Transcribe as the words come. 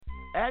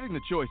Adding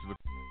the choice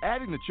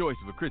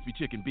of a crispy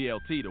chicken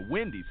BLT to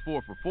Wendy's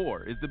 4 for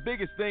 $4 is the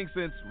biggest thing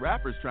since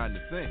rappers trying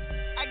to sing.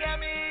 I got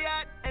me a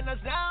yacht and I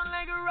sound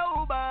like a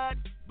robot.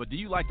 But do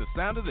you like the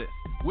sound of this?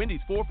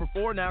 Wendy's 4 for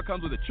 $4 now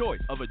comes with a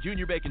choice of a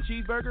junior bacon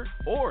cheeseburger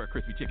or a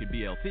crispy chicken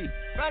BLT.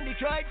 From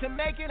Detroit to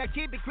Macon, I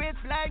keep it crisp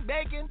like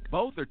bacon.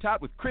 Both are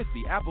topped with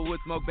crispy applewood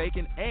smoked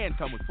bacon and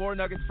come with 4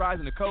 nuggets, fries,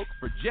 and a Coke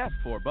for just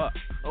 $4.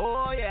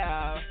 Oh,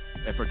 yeah.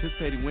 At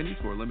participating Wendy's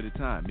for a limited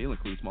time. Meal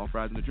includes small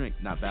fries and a drink.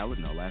 Not valid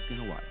in Alaska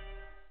and Hawaii.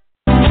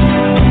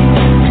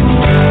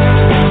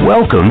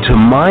 Welcome to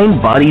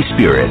Mind, Body,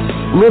 Spirit,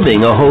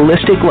 Living a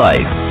Holistic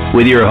Life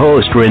with your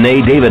host,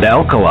 Renè David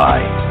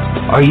Alkalay.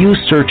 Are you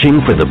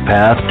searching for the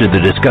path to the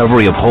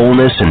discovery of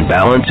wholeness and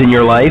balance in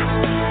your life?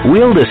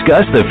 We'll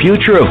discuss the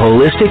future of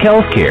holistic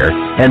healthcare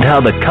and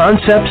how the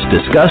concepts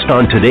discussed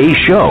on today's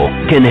show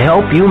can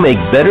help you make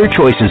better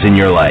choices in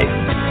your life.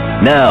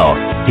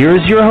 Now,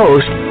 here's your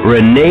host,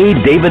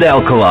 Renè David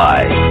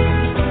Alkalay.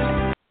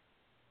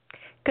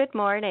 Good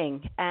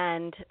morning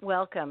and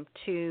welcome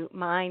to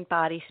Mind,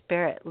 Body,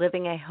 Spirit,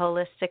 Living a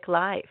Holistic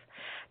Life.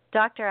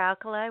 Dr.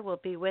 Alkalay will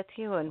be with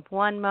you in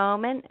one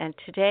moment, and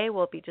today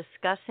we'll be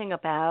discussing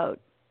about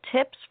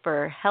tips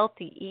for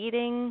healthy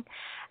eating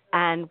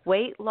and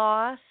weight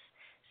loss.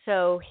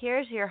 So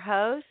here's your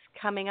host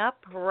coming up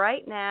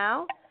right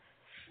now,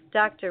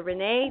 Dr.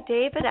 Renè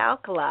David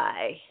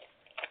Alkalay.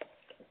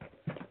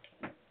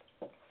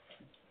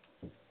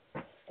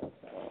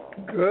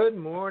 Good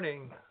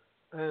morning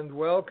and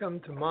welcome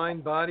to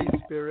Mind, Body,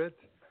 Spirit,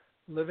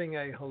 Living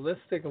a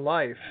Holistic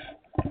Life.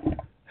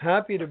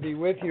 Happy to be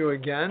with you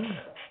again.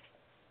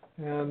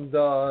 And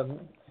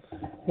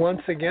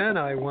once again,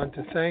 I want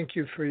to thank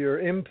you for your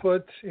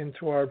input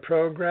into our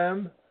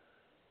program,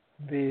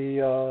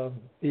 the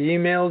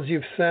emails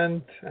you've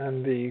sent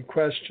and the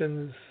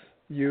questions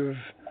you've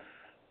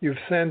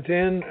sent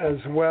in, as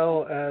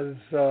well as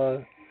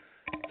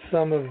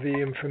some of the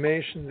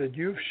information that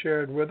you've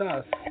shared with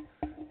us.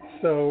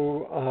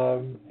 So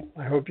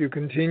I hope you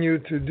continue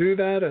to do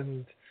that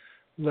and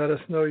let us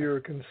know your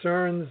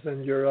concerns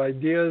and your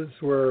ideas.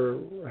 We're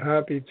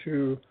happy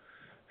to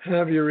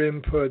have your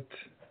input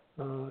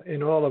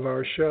in all of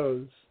our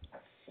shows.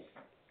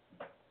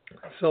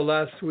 So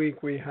last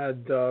week we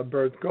had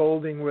Bert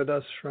Golding with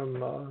us from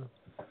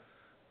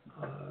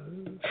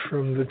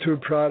the two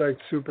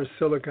products, Super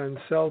Silica and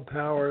Cell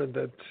Power,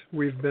 that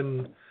we've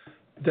been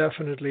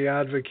definitely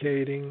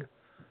advocating.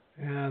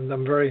 And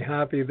I'm very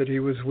happy that he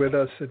was with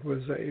us. It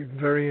was a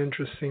very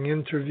interesting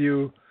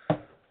interview.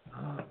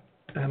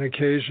 And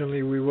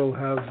occasionally we will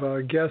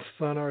have guests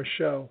on our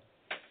show.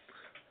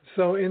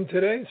 So in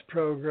today's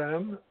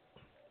program,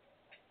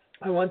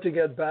 I want to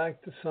get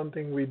back to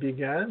something we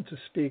began to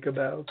speak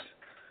about,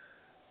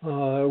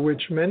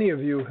 which many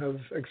of you have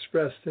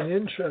expressed an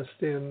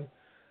interest in,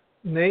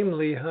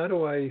 namely, how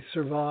do I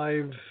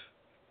survive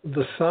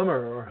the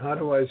summer, or how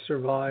do I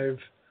survive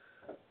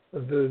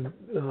the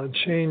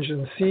change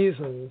in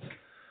seasons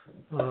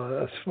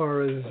as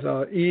far as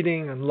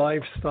eating and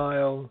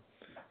lifestyle,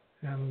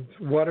 and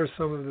what are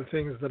some of the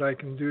things that I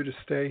can do to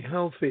stay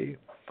healthy.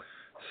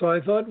 So I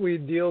thought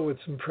we'd deal with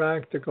some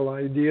practical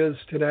ideas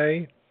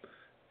today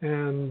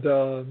and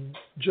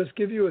just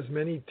give you as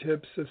many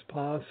tips as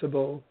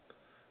possible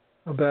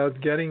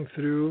about getting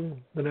through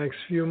the next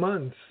few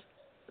months.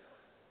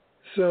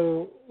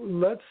 So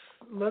let's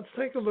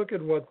take a look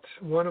at what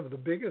one of the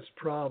biggest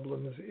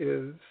problems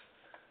is.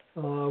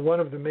 One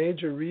of the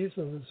major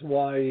reasons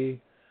why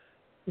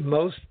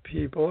most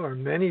people, or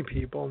many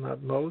people,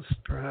 not most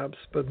perhaps,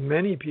 but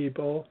many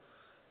people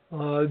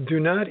do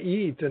not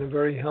eat in a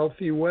very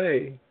healthy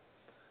way.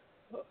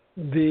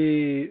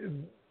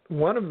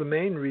 One of the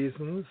main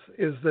reasons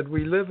is that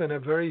we live in a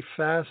very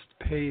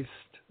fast-paced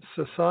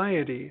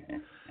society.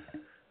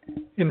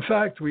 In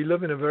fact, we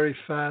live in a very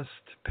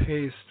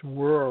fast-paced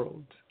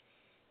world.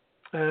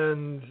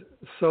 And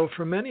so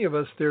for many of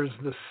us, there's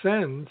the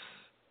sense,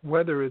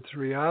 whether it's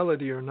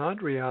reality or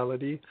not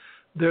reality,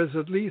 there's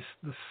at least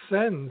the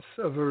sense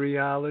of a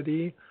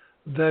reality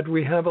that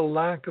we have a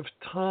lack of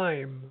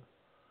time.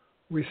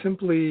 We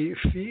simply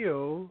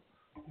feel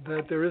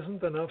that there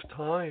isn't enough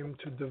time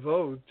to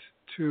devote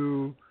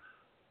to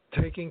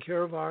taking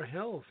care of our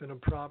health in a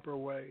proper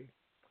way.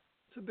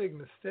 It's a big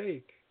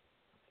mistake.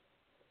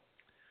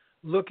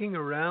 Looking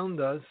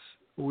around us,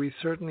 we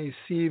certainly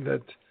see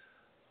that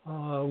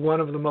one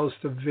of the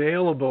most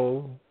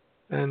available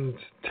and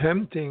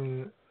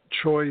tempting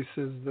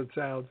choices that's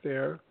out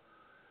there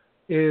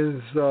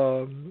is,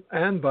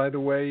 and by the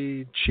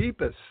way,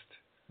 cheapest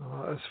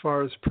as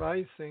far as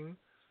pricing,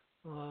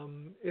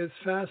 is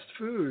fast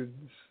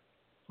foods,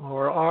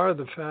 or are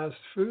the fast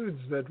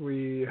foods that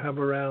we have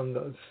around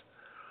us.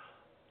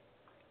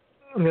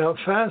 Now,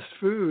 fast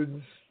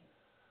foods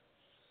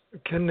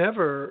can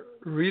never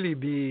really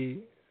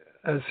be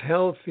as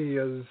healthy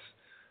as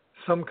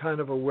some kind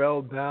of a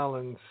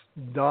well-balanced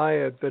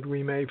diet that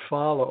we may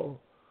follow,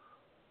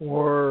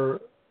 or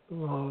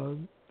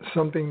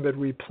something that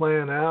we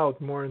plan out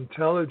more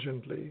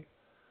intelligently.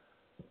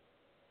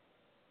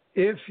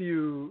 if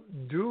you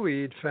do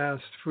eat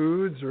fast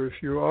foods, or if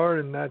you are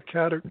in that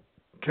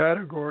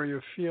category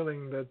of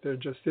feeling that there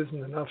just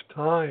isn't enough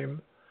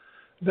time,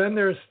 then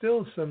there are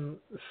still some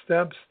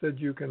steps that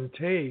you can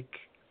take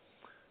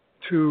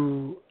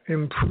to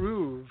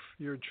improve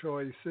your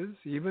choices,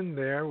 even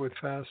there with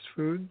fast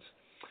foods,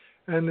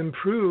 and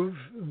improve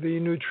the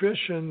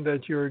nutrition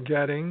that you're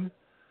getting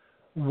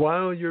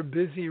while you're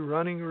busy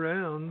running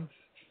around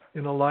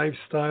in a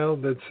lifestyle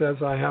that says,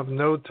 I have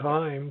no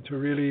time to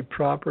really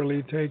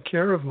properly take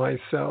care of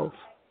myself.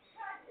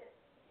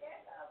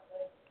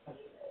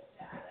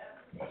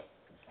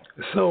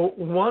 So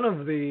one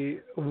of the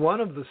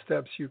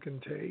steps you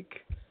can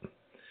take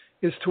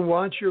is to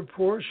watch your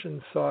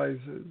portion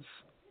sizes.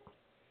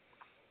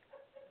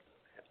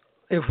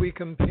 If we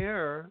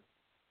compare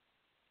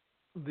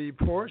the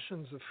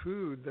portions of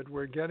food that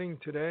we're getting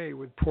today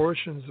with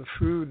portions of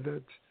food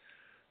that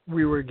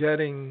we were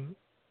getting,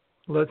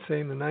 let's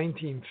say, in the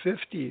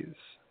 1950s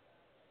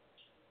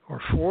or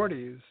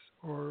 40s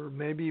or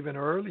maybe even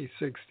early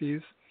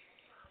 60s,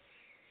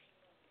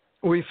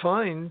 we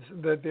find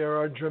that there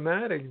are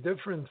dramatic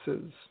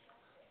differences.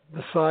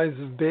 The size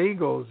of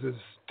bagels is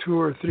 2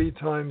 or 3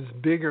 times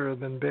bigger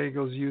than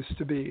bagels used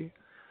to be.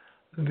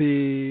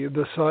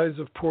 The size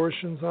of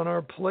portions on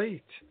our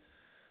plate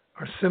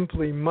are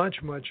simply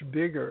much, much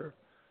bigger.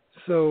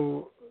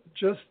 So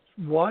just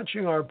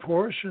watching our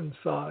portion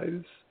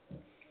size,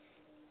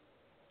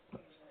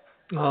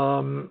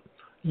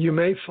 you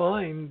may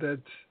find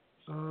that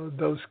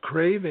those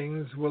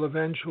cravings will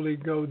eventually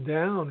go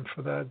down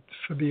for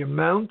the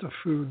amount of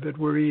food that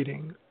we're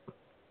eating.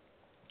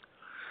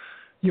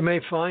 You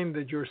may find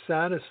that you're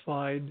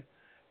satisfied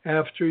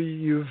after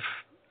you've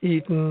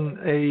eaten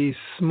a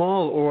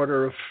small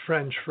order of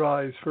French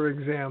fries, for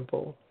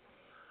example.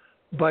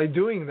 By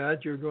doing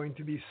that, you're going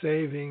to be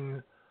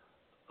saving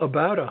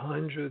about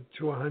 100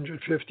 to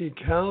 150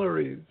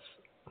 calories.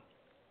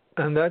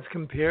 And that's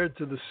compared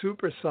to the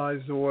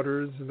supersized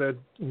orders that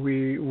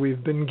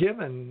we've been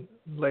given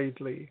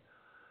lately.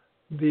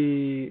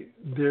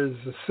 There's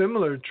a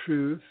similar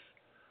truth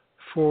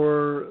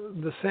for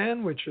the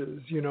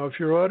sandwiches. You know, if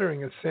you're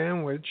ordering a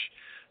sandwich,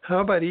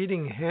 how about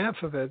eating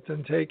half of it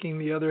and taking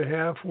the other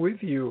half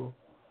with you?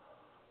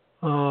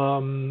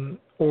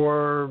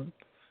 Or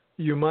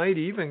you might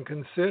even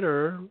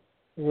consider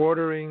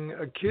ordering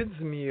a kid's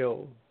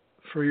meal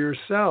for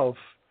yourself.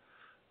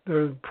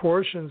 The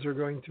portions are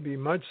going to be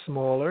much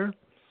smaller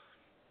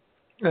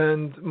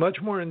and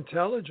much more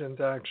intelligent,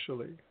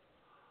 actually.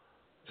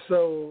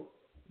 So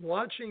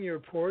watching your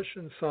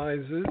portion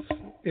sizes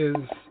is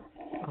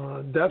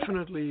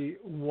definitely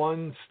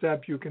one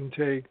step you can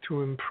take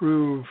to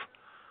improve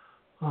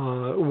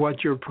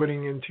what you're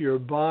putting into your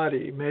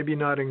body. Maybe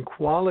not in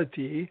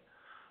quality,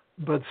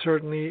 but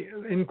certainly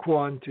in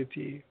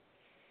quantity.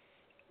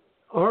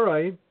 All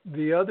right,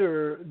 the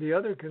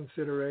other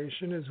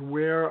consideration is,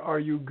 where are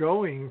you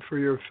going for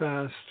your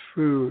fast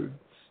foods?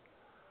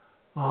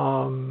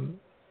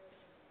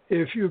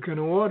 If you can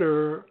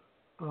order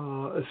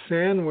a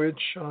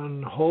sandwich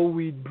on whole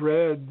wheat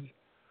bread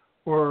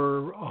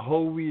or a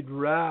whole wheat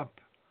wrap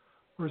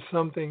or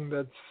something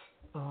that's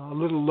a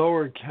little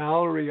lower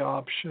calorie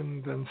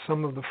option than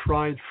some of the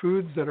fried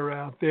foods that are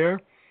out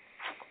there,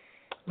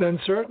 then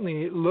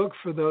certainly look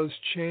for those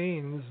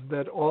chains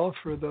that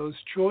offer those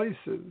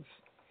choices.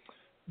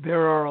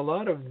 There are a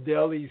lot of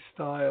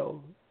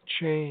deli-style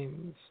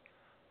chains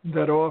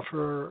that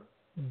offer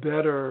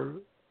better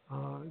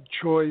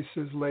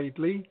choices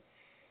lately.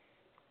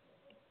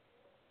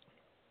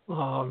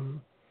 I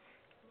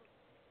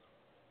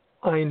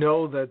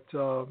know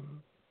that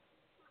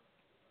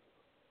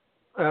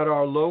at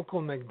our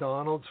local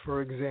McDonald's,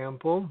 for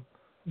example,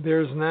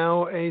 there's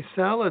now a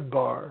salad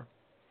bar.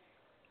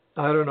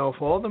 I don't know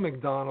if all the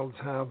McDonald's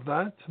have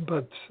that,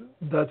 but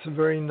that's a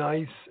very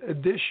nice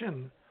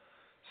addition.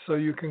 So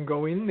you can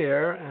go in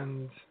there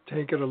and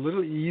take it a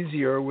little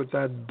easier with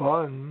that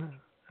bun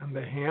and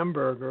the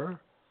hamburger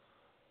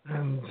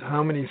and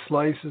how many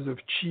slices of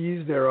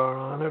cheese there are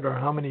on it or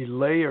how many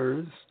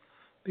layers,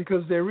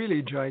 because they're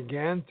really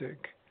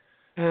gigantic.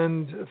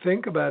 And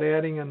think about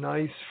adding a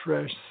nice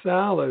fresh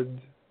salad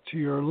to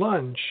your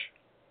lunch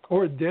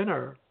or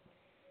dinner.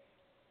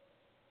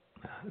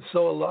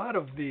 So a lot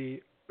of the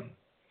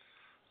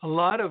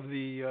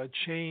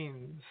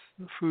chains,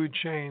 the food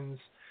chains,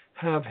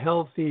 have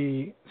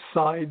healthy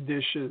side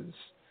dishes,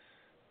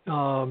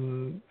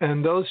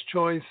 and those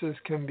choices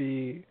can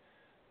be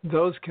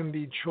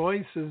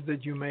choices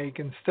that you make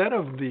instead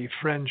of the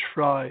French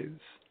fries.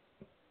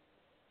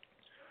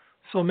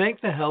 So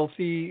make the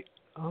healthy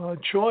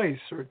choice,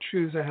 or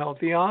choose a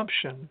healthy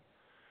option.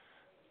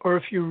 Or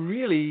if you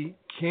really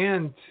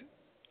can't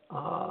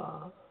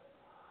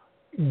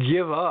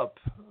give up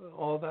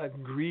all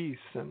that grease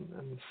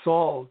and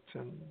salt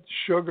and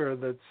sugar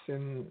that's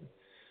in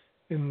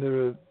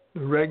the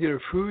regular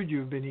food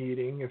you've been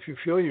eating, if you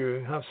feel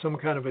you have some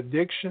kind of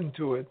addiction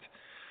to it,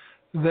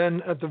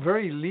 then at the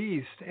very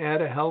least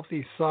add a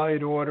healthy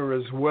side order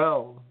as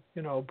well.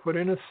 You know, put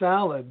in a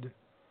salad.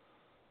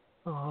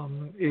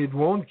 It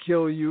won't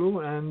kill you,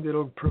 and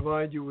it'll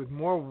provide you with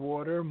more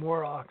water,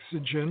 more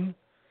oxygen,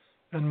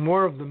 and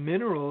more of the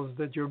minerals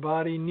that your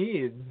body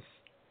needs.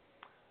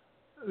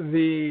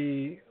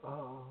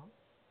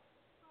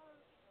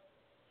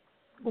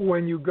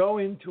 When you go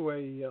into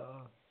a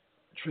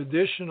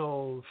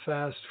traditional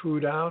fast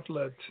food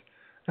outlet,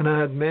 and I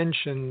had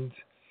mentioned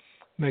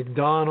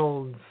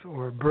McDonald's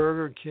or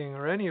Burger King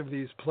or any of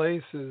these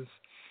places,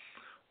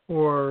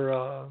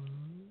 or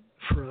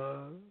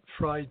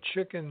fried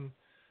chicken,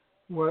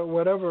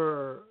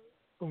 whatever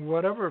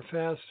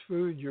fast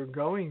food you're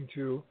going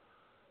to,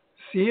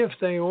 see if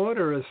they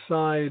order a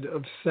side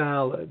of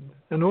salad,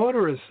 and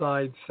order a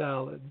side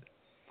salad.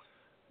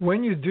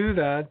 When you do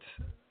that,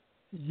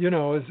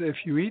 as if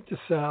you eat the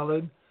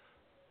salad,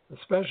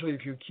 especially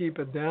if you keep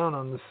it down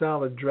on the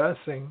salad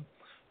dressing,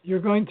 you're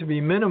going to be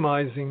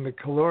minimizing the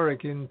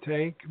caloric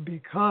intake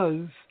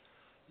because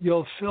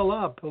you'll fill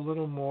up a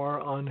little more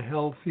on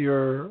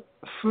healthier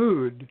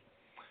food.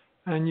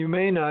 And you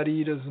may not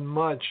eat as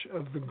much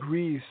of the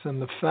grease and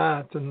the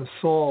fat and the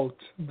salt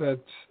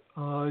that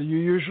you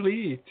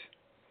usually eat.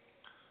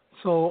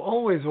 So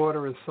always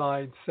order a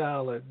side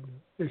salad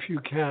if you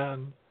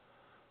can.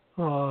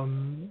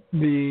 And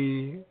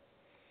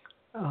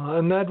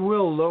that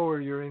will lower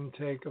your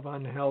intake of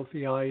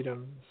unhealthy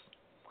items.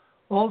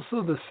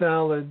 Also, the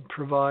salad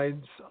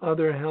provides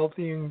other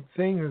healthy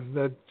things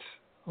that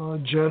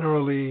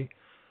generally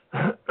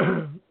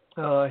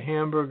a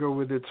hamburger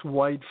with its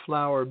white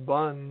flour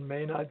bun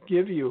may not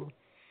give you.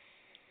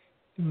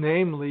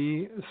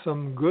 Namely,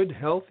 some good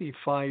healthy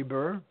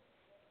fiber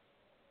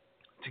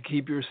to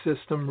keep your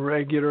system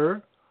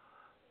regular,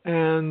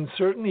 and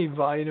certainly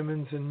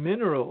vitamins and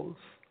minerals,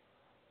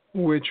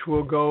 which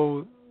will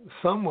go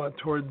somewhat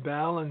toward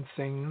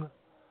balancing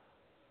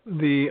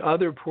the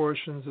other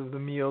portions of the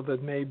meal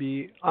that may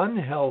be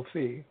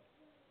unhealthy.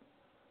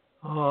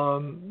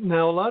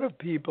 Now, a lot of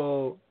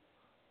people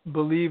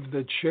believe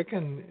that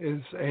chicken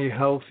is a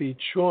healthy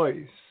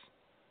choice.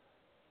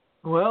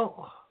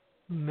 Well,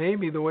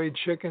 maybe the way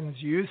chickens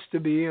used to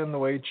be and the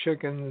way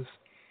chickens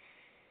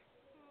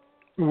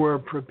were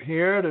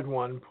prepared at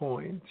one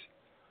point.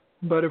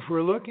 But if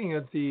we're looking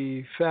at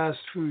the fast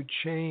food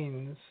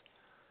chains,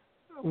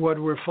 what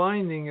we're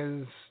finding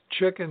is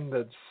chicken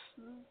that's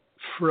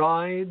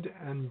fried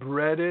and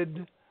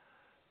breaded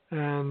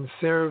and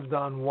served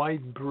on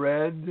white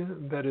bread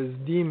that is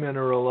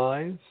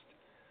demineralized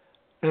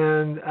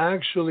and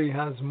actually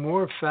has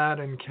more fat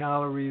and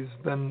calories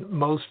than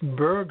most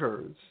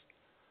burgers.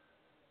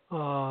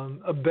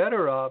 A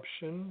better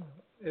option,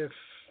 if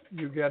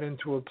you get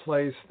into a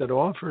place that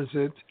offers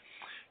it,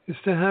 is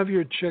to have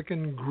your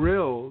chicken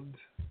grilled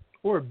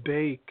or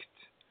baked,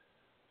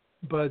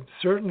 but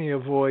certainly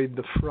avoid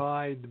the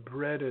fried,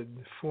 breaded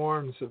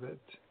forms of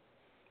it.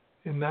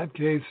 In that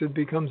case, it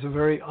becomes a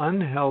very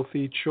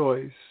unhealthy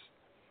choice.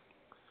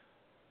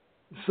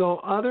 So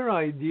other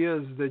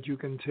ideas that you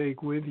can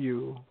take with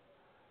you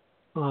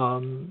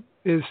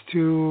is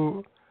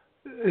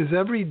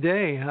every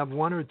day have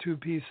 1 or 2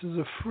 pieces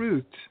of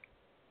fruit.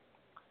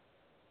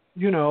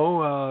 You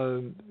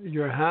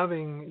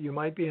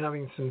might be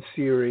having some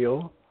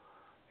cereal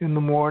in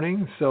the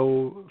morning,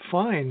 so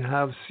fine,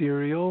 have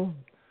cereal.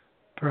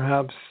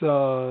 Perhaps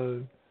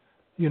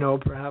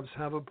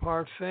have a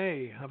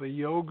parfait, have a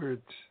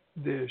yogurt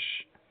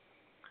dish,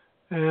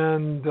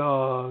 and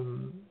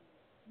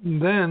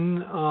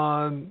then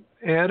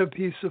add a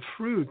piece of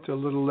fruit a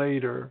little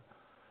later.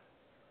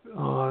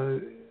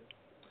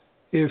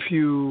 If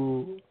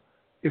you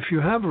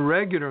have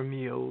regular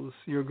meals,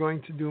 you're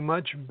going to do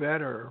much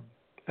better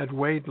at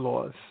weight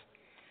loss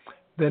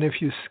than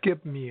if you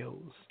skip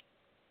meals.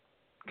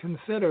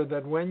 Consider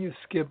that when you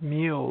skip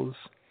meals,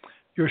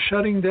 you're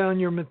shutting down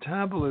your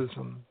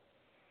metabolism.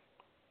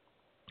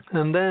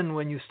 And then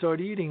when you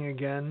start eating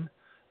again,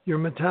 your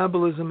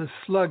metabolism is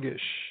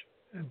sluggish.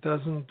 It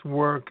doesn't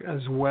work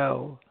as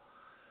well.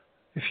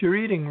 If you're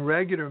eating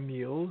regular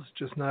meals,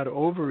 just not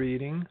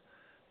overeating,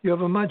 you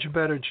have a much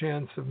better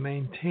chance of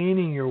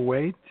maintaining your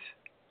weight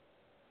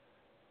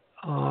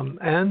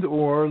and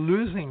or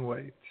losing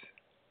weight.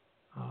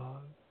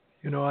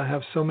 I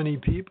have so many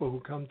people who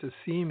come to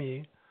see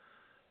me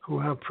who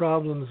have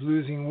problems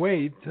losing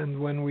weight, and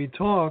when we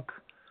talk,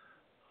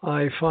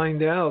 I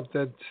find out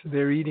that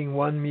they're eating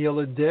 1 meal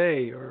a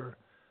day or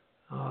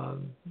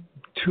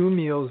 2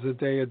 meals a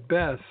day at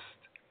best.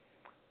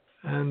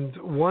 And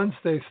once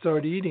they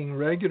start eating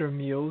regular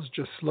meals,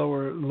 just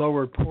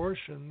lower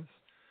portions,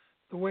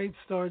 the weight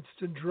starts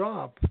to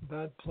drop.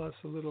 That plus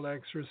a little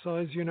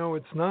exercise.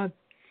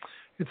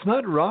 It's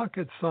not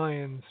rocket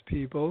science,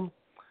 people.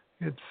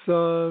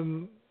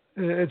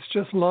 It's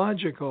just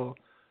logical.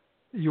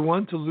 You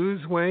want to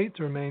lose weight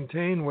or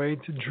maintain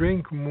weight,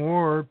 drink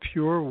more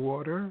pure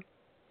water.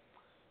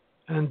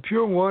 And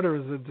pure water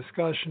is a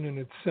discussion in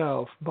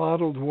itself.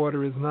 Bottled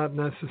water is not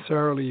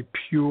necessarily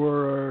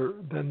purer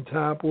than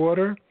tap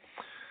water.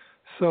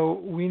 So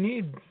we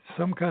need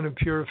some kind of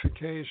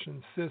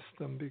purification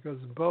system because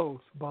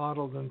both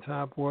bottled and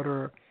tap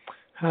water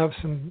have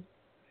some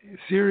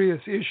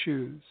serious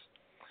issues.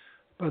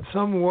 But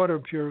some water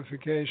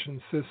purification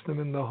system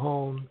in the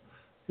home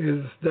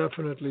is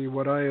definitely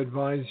what I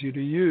advise you to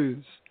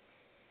use.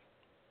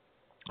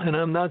 And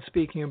I'm not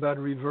speaking about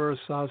reverse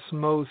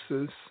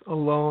osmosis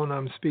alone.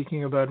 I'm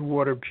speaking about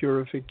water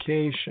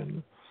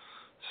purification.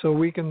 So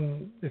we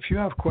can, if you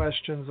have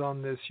questions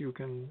on this, you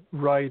can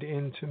write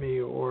into me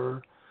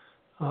or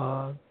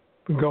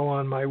go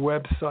on my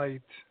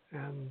website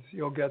and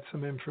you'll get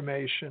some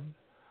information.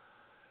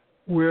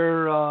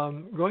 We're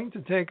going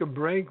to take a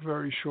break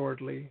very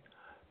shortly.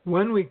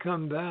 When we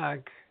come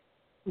back,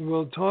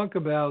 we'll talk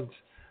about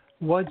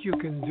what you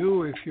can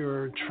do if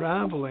you're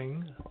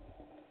traveling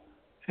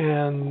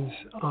and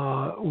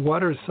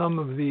what are some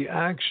of the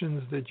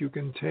actions that you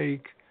can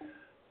take.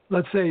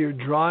 Let's say you're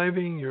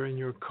driving, you're in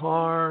your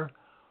car,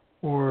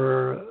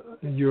 or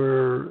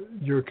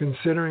you're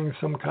considering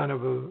some kind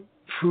of a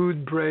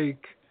food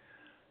break.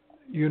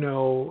 You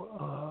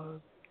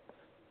know,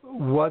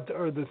 what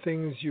are the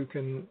things you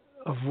can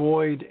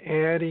avoid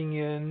adding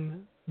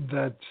in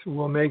that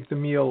will make the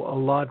meal a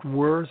lot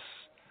worse,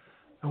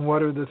 and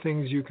what are the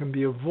things you can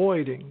be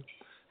avoiding.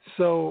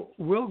 So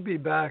we'll be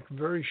back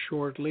very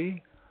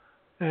shortly,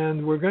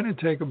 and we're going to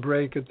take a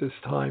break at this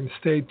time.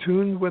 Stay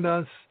tuned with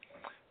us,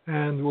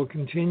 and we'll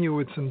continue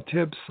with some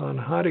tips on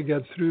how to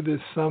get through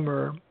this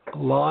summer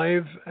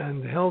alive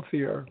and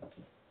healthier.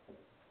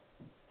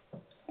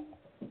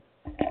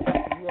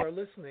 You are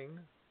listening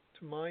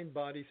to Mind,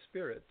 Body,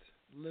 Spirit,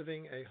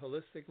 Living a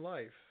Holistic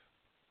Life,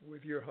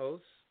 with your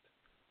host,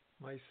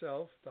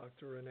 myself,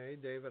 Dr.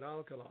 Renè David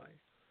Alkalay.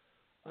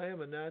 I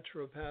am a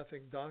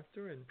naturopathic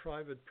doctor in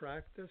private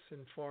practice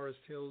in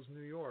Forest Hills,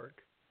 New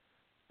York,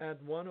 at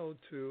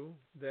 102-02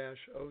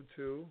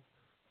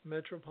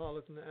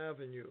 Metropolitan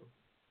Avenue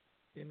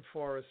in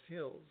Forest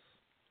Hills.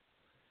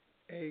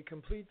 A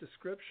complete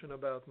description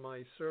about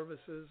my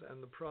services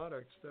and the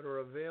products that are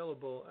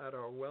available at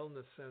our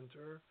wellness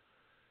center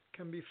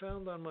can be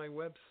found on my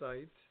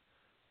website,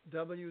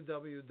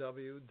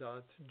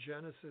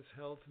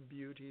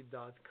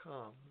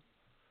 www.genesishealthbeauty.com.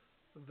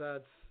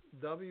 That's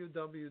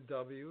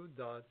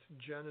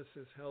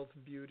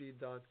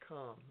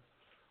www.genesishealthbeauty.com.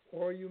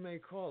 Or you may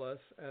call us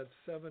at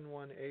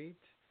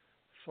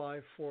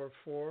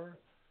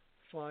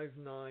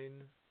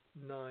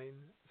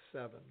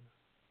 718-544-5997.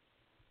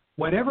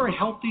 Whatever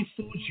healthy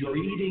foods you're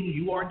eating,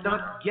 you are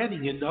not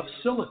getting enough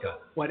silica.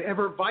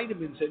 Whatever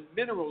vitamins and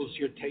minerals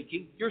you're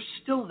taking, you're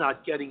still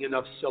not getting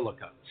enough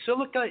silica.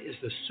 Silica is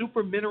the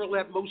super mineral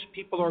that most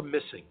people are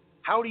missing.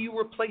 How do you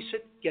replace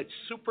it? Get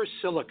super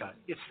silica.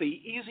 It's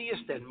the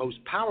easiest and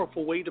most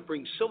powerful way to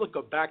bring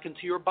silica back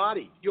into your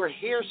body. Your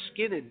hair,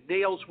 skin, and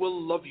nails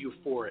will love you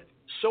for it.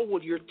 So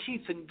will your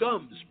teeth and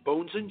gums,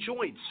 bones and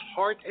joints,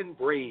 heart and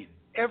brain.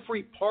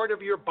 Every part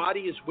of your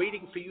body is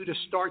waiting for you to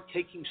start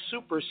taking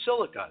super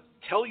silica.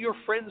 Tell your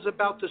friends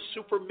about the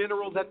super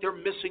mineral that they're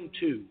missing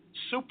too.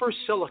 Super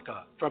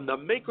silica. From the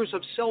makers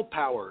of Cell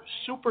Power,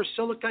 super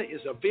silica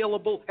is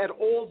available at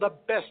all the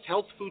best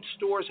health food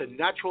stores and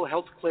natural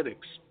health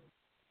clinics.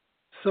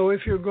 So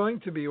if you're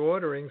going to be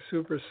ordering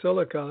super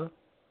silica,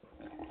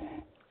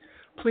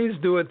 please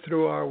do it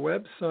through our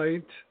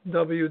website,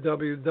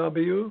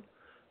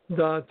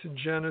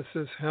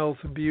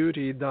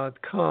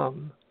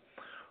 www.genesishealthbeauty.com.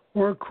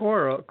 Or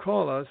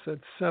call us at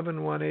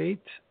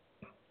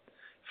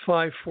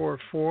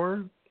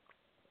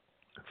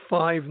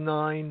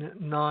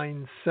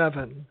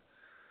 718-544-5997.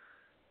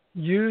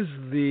 Use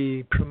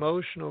the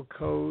promotional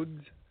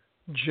code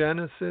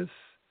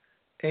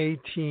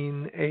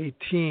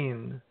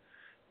Genesis1818.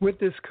 With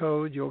this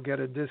code, you'll get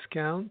a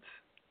discount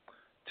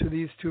to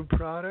these two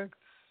products,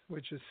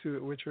 which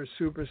are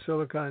Super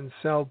Silica and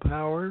Cell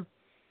Power.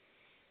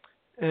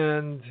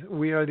 And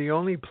we are the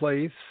only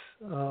place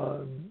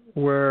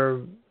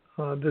where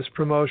this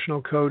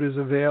promotional code is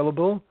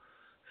available.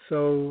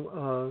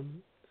 So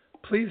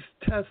please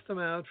test them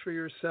out for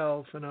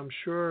yourself, and I'm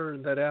sure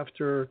that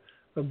after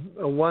a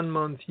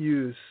 1-month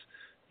use,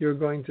 you're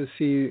going to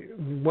see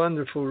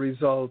wonderful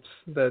results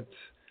that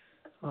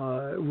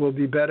will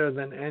be better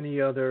than any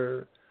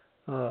other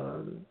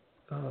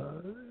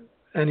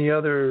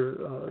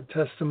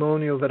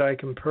testimonial that I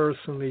can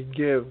personally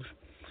give.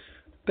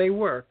 They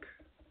work.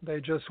 They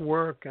just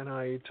work, and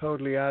I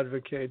totally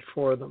advocate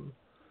for them.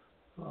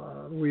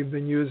 We've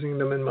been using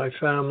them in my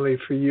family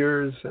for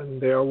years,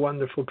 and they are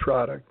wonderful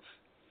products.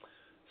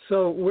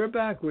 So we're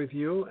back with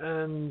you,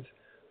 and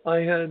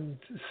I had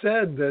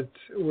said that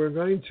we're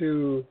going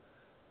to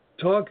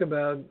talk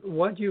about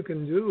what you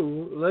can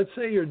do. Let's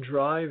say you're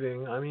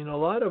driving. I mean, a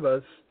lot of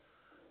us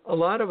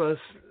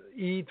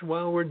eat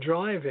while we're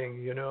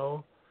driving, you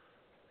know.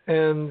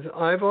 And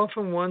I've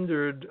often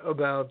wondered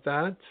about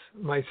that,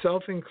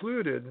 myself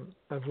included.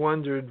 I've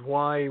wondered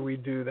why we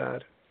do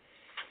that.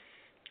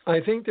 I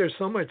think there's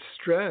so much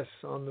stress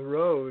on the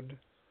road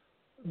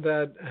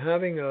that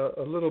having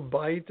a little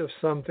bite of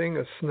something,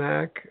 a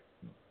snack,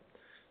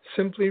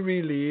 simply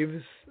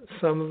relieves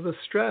some of the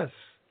stress.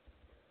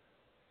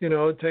 You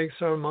know, it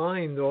takes our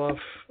mind off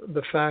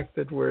the fact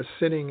that we're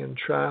sitting in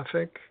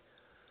traffic,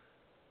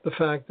 the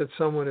fact that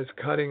someone is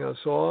cutting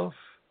us off,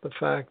 the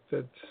fact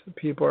that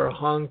people are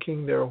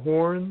honking their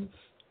horns.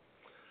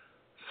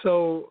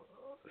 So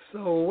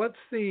what's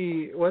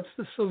the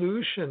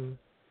solution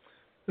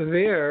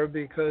there?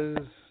 Because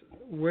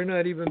we're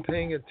not even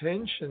paying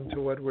attention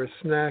to what we're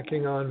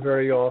snacking on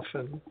very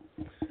often.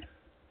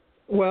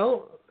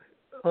 Well,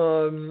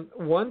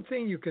 one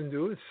thing you can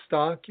do is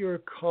stock your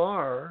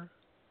car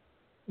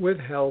with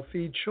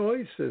healthy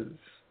choices.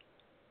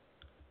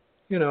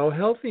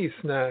 Healthy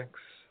snacks.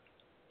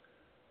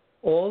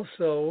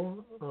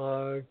 Also,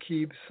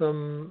 keep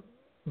some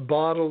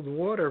bottled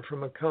water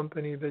from a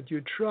company that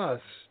you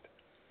trust.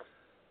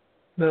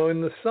 Now,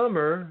 in the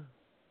summer,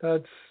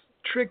 that's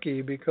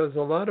tricky because a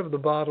lot of the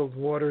bottled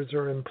waters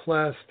are in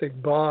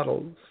plastic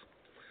bottles.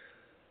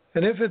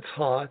 And if it's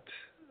hot,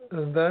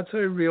 that's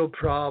a real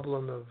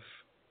problem of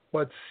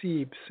what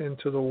seeps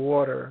into the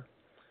water,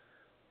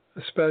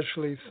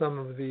 especially some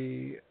of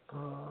the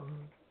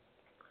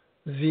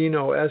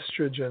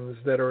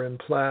xenoestrogens that are in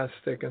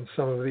plastic and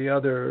some of the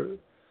other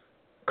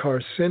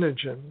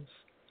carcinogens.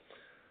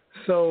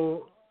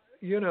 So,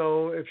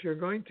 if you're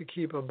going to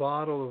keep a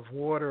bottle of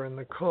water in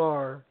the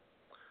car,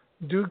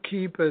 do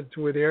keep it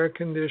with air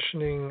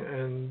conditioning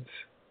and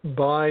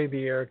by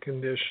the air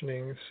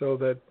conditioning so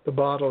that the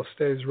bottle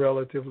stays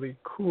relatively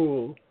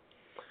cool.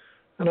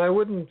 And I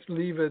wouldn't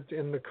leave it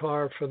in the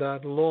car for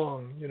that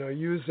long.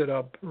 Use it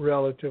up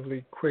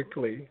relatively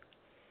quickly.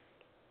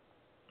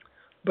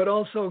 But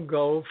also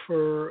go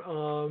for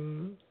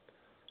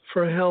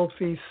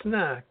healthy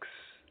snacks.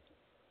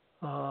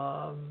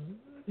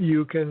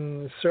 You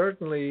can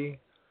certainly,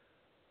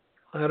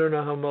 I don't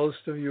know how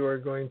most of you are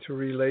going to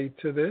relate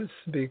to this,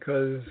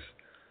 because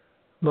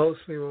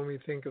mostly when we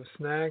think of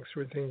snacks,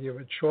 we're thinking of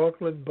a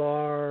chocolate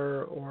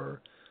bar,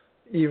 or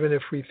even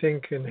if we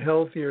think in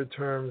healthier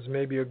terms,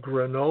 maybe a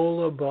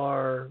granola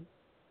bar.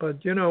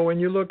 But, when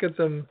you look at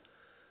them,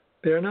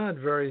 they're not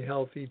very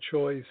healthy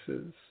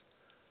choices.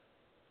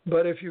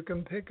 But if you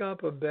can pick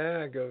up a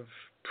bag of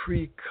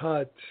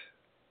pre-cut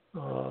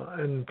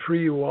and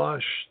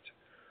pre-washed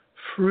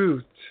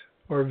fruit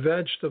or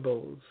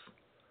vegetables,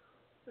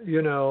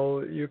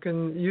 you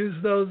can use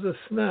those as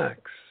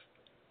snacks.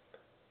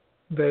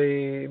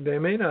 They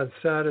may not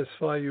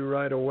satisfy you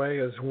right away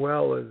as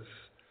well as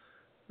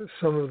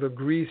some of the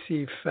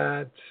greasy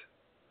fat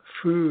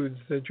foods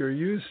that you're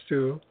used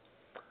to,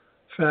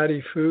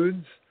 fatty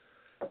foods.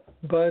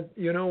 But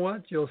you know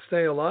what? You'll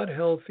stay a lot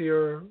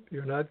healthier.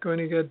 You're not going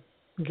to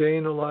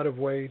gain a lot of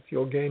weight.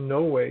 You'll gain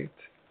no weight.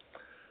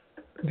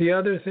 The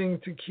other thing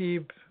to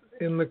keep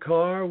in the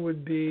car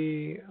would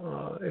be,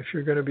 if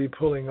you're going to be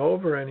pulling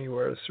over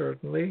anywhere,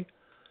 certainly,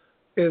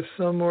 is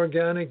some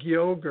organic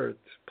yogurt,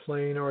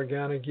 plain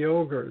organic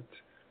yogurt,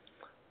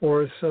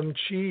 or some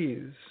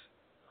cheese.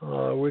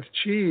 With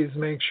cheese,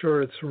 make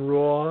sure it's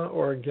raw,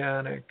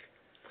 organic.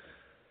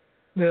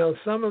 Now,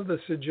 some of the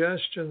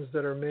suggestions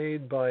that are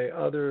made by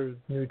other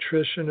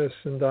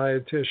nutritionists and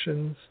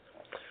dietitians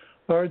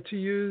are to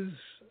use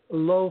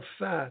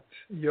low-fat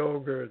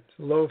yogurt,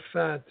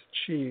 low-fat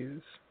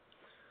cheese.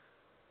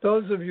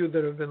 Those of you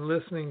that have been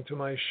listening to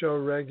my show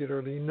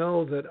regularly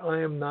know that I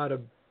am not a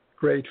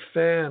great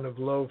fan of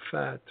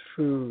low-fat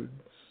foods.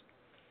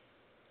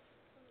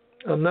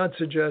 I'm not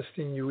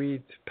suggesting you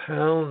eat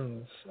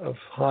pounds of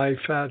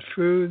high-fat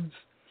foods,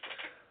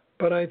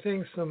 but I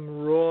think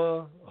some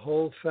raw,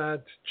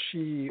 whole-fat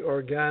cheese,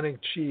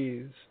 organic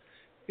cheese,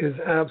 is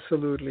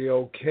absolutely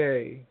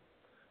okay.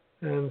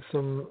 And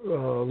some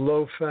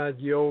low-fat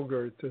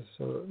yogurt,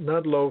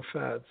 not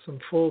low-fat, some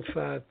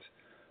full-fat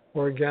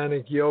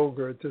organic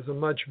yogurt is a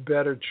much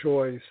better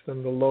choice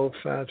than the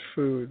low-fat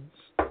foods.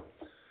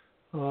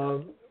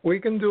 We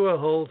can do a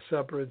whole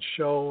separate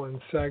show and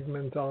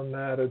segment on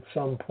that at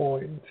some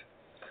point.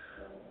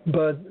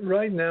 But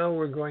right now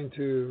we're going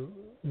to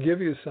give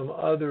you some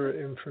other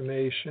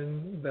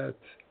information that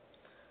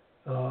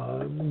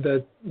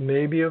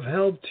may be of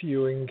help to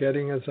you in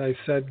getting, as I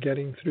said,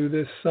 getting through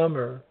this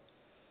summer.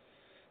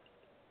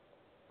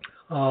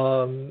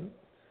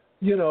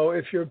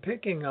 If you're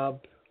picking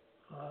up,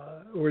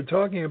 we're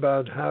talking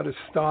about how to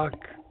stock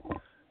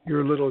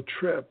your little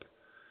trip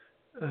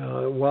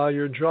while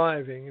you're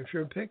driving. If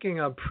you're picking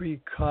up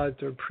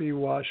pre-cut or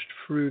pre-washed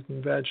fruit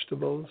and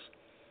vegetables,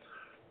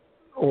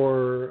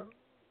 or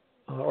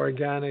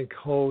organic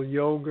whole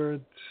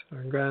yogurt,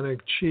 organic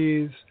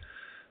cheese,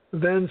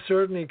 then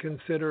certainly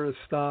consider a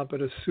stop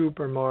at a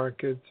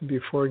supermarket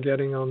before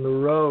getting on the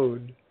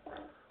road.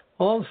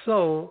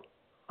 Also,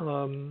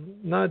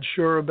 not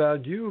sure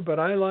about you, but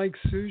I like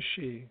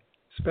sushi,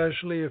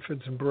 especially if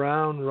it's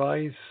brown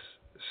rice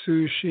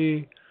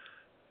sushi.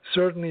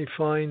 Certainly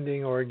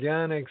finding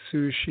organic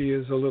sushi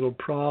is a little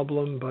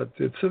problem, but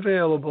it's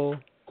available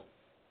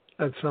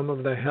at some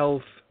of the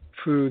health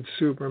food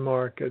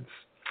supermarkets.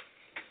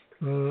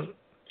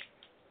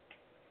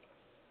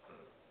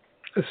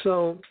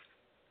 So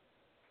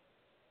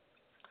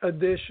a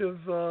dish of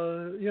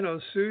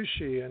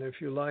sushi, and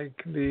if you like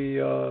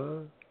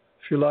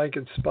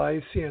it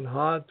spicy and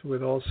hot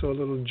with also a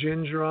little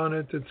ginger on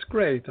it, it's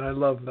great. I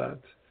love that.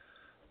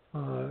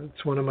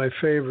 It's one of my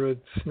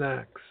favorite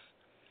snacks.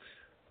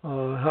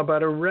 How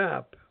about a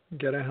wrap?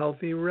 Get a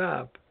healthy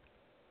wrap.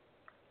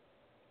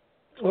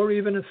 Or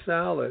even a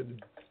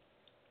salad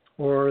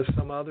or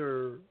some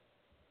other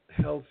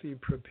healthy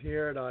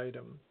prepared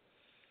item.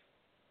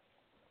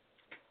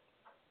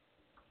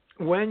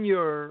 When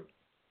you're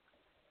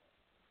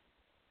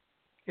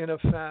in a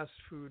fast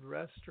food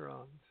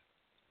restaurant,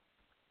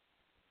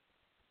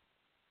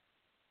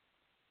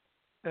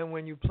 and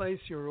when you place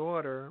your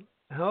order,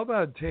 how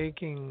about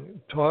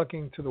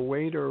talking to the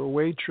waiter or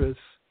waitress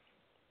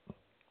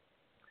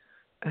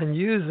and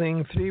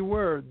using 3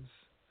 words,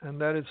 and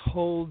that is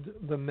hold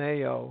the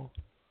mayo.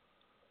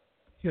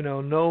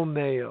 No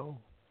mayo.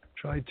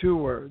 Try 2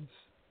 words.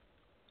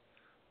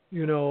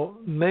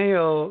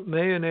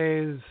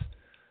 Mayonnaise,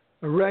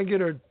 a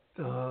regular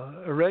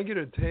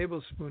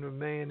tablespoon of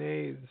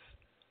mayonnaise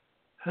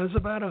has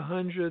about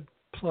 100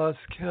 plus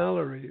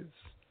calories.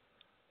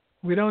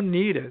 We don't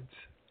need it.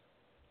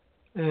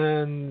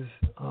 And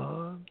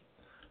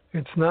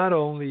it's not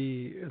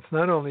only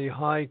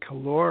high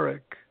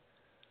caloric,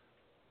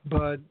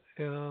 but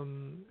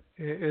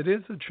it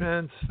is a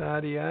trans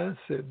fatty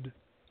acid,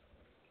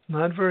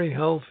 not very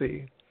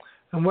healthy.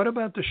 And what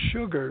about the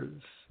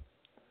sugars?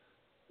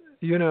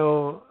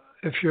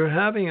 If you're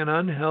having an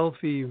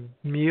unhealthy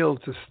meal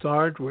to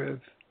start with,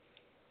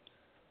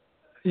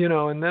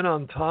 and then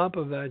on top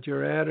of that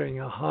you're adding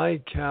a high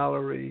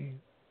calorie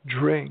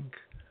drink,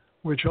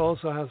 which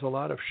also has a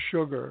lot of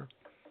sugar.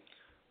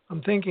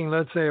 I'm thinking,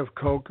 let's say, of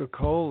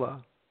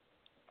Coca-Cola.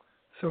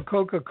 So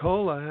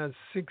Coca-Cola has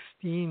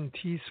 16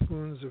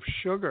 teaspoons of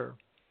sugar.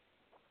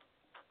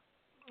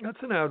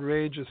 That's an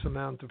outrageous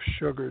amount of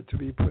sugar to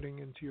be putting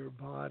into your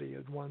body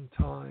at one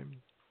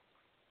time.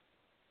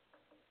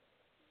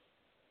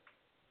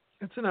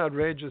 It's an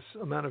outrageous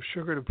amount of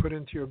sugar to put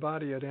into your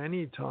body at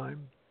any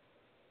time.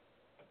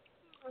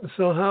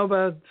 So how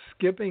about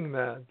skipping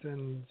that?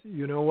 And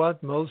you know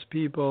what? Most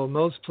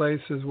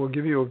places will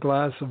give you a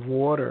glass of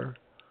water.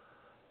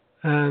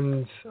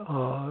 And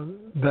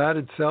that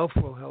itself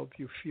will help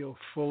you feel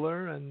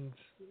fuller, and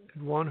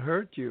it won't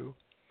hurt you.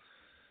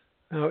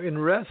 Now, in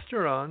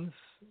restaurants,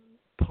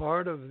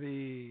 part of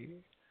the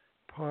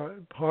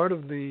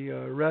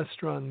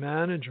restaurant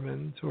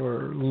management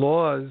or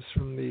laws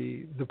from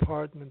the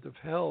Department of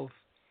Health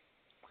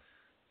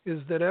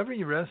is that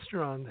every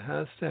restaurant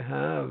has to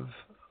have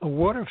a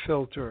water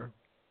filter.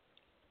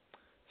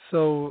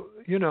 So,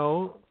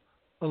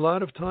 a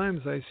lot of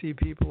times I see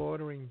people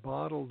ordering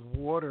bottled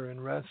water in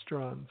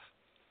restaurants.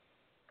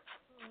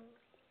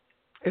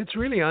 It's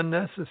really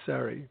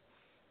unnecessary.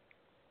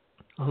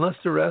 Unless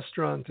the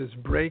restaurant is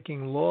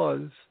breaking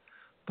laws,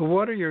 the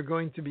water you're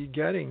going to be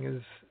getting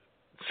is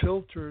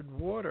filtered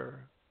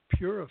water,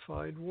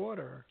 purified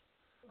water.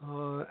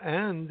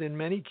 And in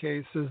many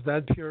cases,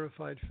 that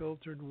purified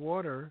filtered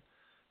water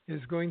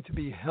is going to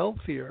be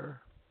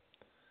healthier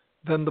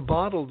than the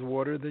bottled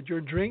water that you're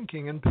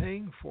drinking and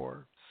paying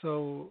for.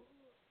 So,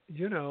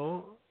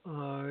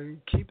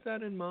 keep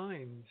that in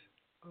mind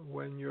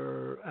when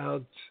you're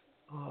out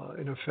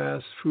in a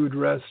fast food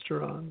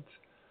restaurant.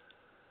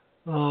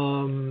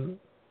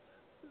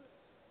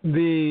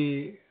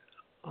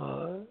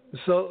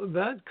 So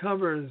that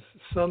covers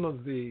some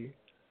of the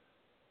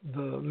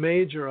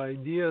major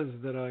ideas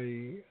that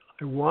I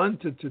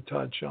wanted to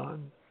touch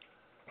on.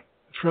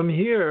 From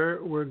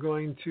here, we're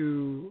going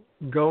to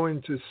go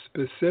into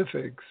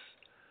specifics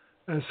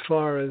as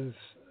far as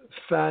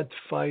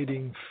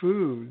fat-fighting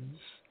foods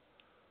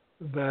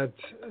that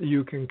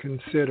you can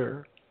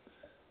consider.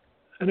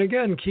 And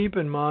again, keep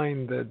in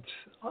mind that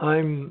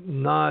I'm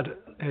not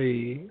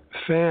a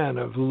fan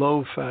of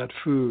low-fat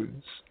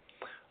foods.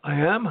 I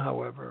am,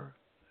 however,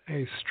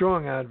 a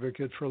strong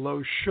advocate for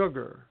low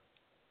sugar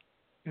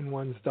in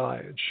one's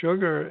diet.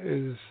 Sugar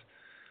is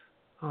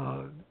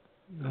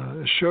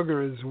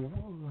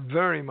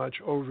very much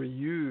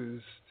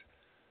overused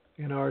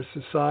in our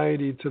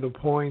society to the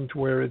point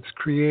where it's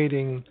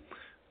creating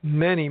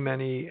many,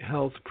 many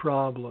health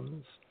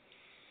problems.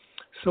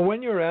 So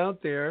when you're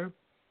out there,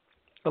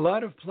 a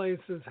lot of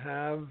places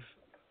have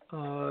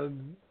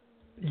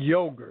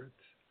yogurt.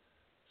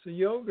 So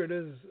yogurt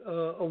is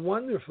a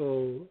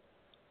wonderful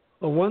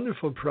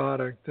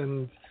product,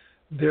 and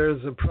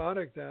there's a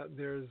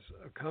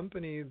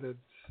company that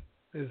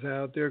is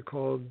out there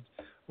called,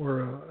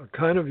 or a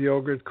kind of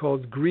yogurt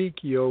called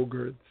Greek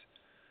yogurt.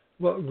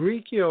 Well,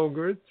 Greek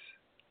yogurt,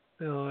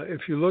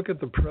 if you look at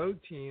the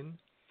protein,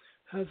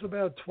 has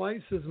about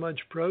twice as much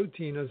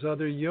protein as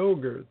other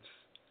yogurts.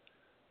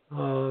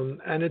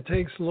 And it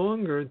takes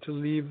longer to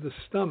leave the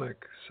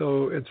stomach,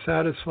 so it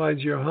satisfies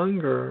your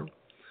hunger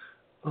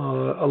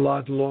a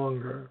lot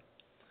longer.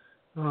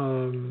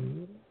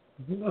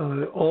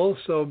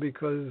 Also,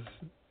 because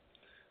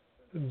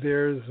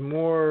there's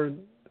more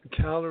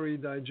calorie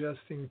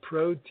digesting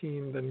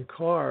protein than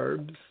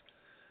carbs,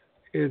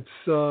 it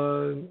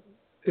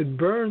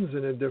burns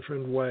in a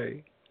different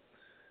way.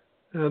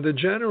 Now, the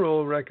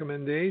general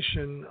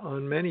recommendation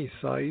on many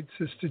sites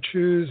is to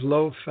choose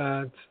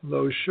low-fat,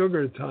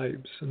 low-sugar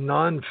types,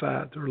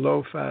 non-fat or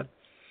low-fat.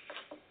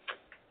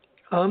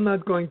 I'm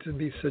not going to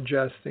be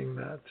suggesting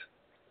that.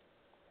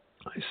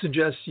 I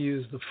suggest you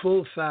use the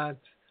full fat,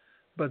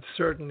 but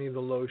certainly the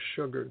low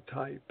sugar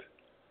type.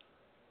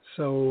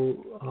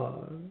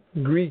 So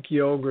Greek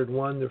yogurt,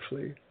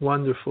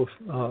 wonderful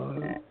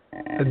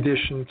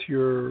addition to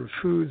your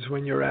foods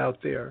when you're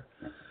out there.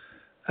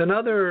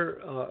 Another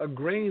a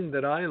grain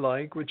that I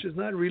like, which is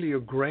not really a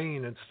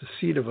grain, it's the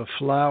seed of a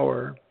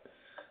flower,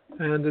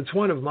 and it's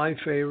one of my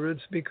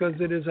favorites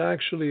because it is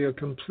actually a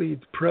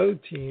complete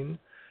protein,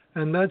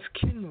 and that's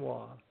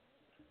quinoa.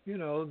 You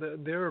know,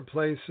 there are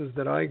places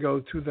that I go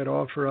to that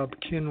offer up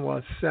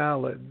quinoa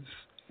salads,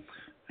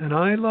 and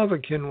I love a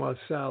quinoa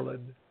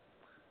salad.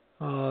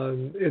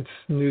 It's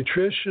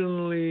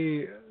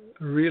nutritionally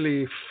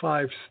really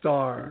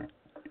 5-star,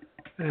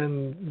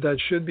 and that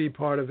should be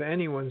part of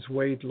anyone's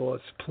weight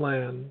loss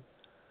plan.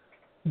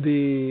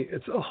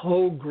 It's a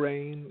whole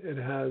grain. It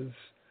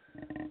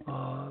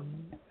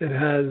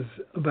has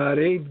about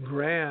 8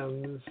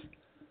 grams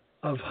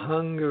of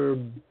hunger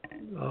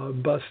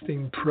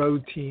busting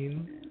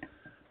protein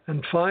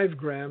and 5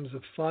 grams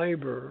of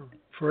fiber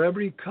for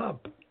every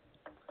cup.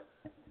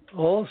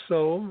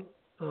 Also,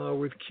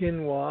 with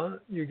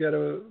quinoa, you get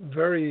a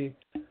very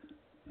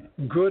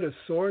good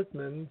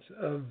assortment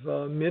of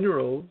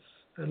minerals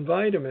and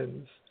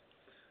vitamins,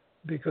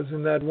 because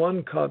in that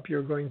 1 cup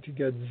you're going to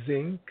get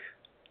zinc,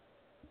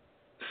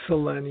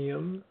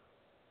 selenium,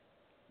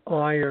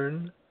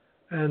 iron,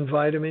 and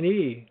vitamin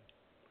E.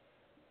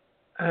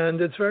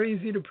 And it's very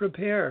easy to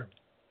prepare.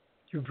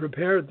 You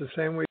prepare it the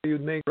same way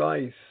you'd make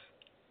rice.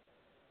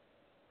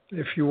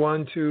 If you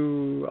want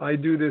to, I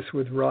do this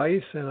with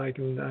rice, and I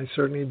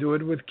certainly do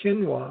it with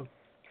quinoa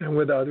and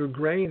with other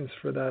grains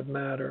for that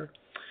matter.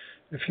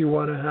 If you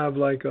want to have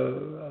like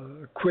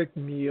a quick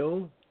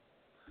meal,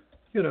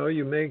 you know,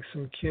 you make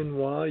some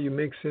quinoa, you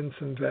mix in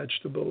some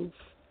vegetables.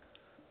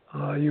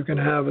 You can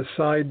have a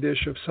side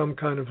dish of some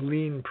kind of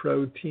lean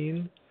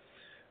protein,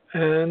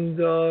 and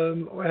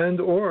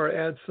or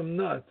add some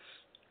nuts.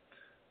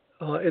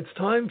 It's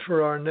time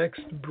for our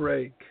next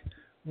break.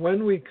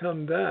 When we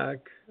come back,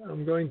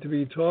 I'm going to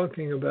be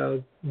talking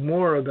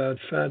more about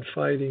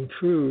fat-fighting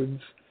foods,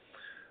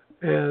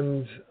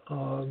 and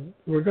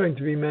we're going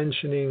to be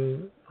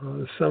mentioning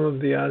some of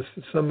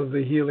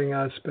the healing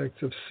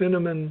aspects of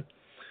cinnamon,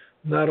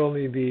 not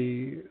only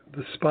the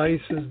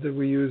spices that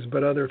we use,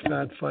 but other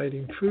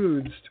fat-fighting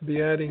foods to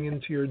be adding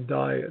into your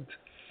diet.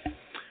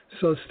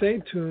 So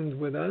stay tuned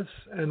with us,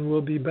 and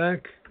we'll be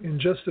back in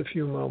just a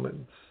few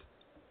moments.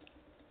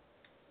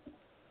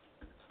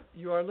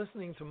 You are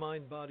listening to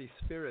Mind, Body,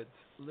 Spirit,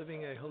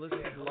 Living a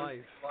Holistic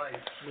Life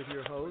with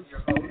your host,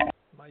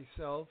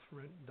 myself,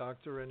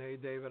 Dr.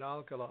 Renè David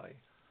Alkalay.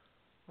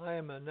 I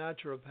am a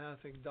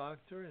naturopathic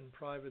doctor in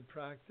private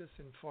practice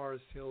in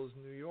Forest Hills,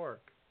 New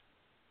York,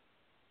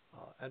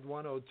 at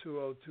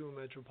 10202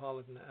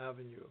 Metropolitan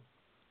Avenue.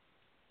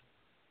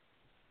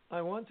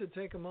 I want to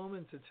take a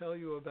moment to tell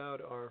you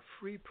about our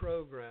free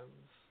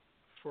programs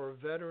for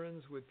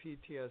veterans with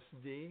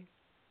PTSD,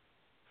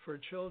 for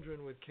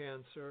children with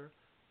cancer,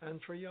 and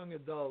for young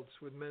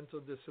adults with mental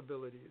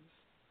disabilities.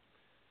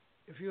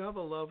 If you have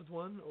a loved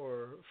one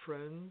or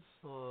friends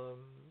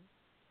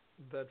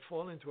that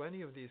fall into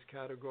any of these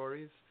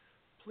categories,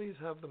 please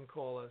have them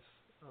call us.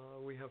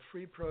 We have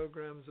free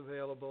programs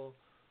available.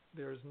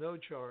 There is no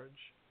charge.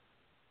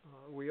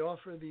 We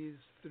offer these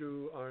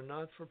through our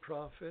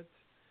not-for-profit,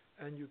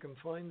 and you can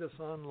find us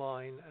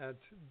online at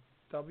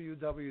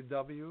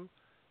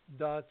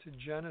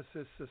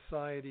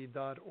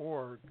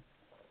www.genesissociety.org.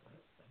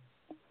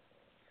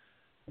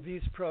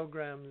 These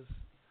programs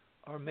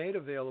are made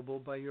available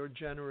by your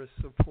generous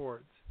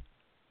support.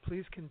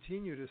 Please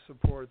continue to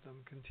support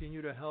them.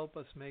 Continue to help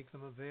us make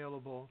them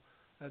available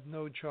at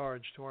no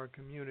charge to our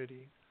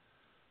community.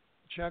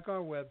 Check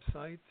our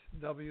website,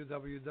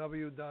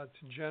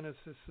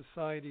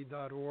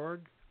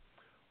 www.genesissociety.org,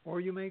 or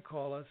you may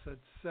call us at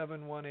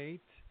 718-544-5997.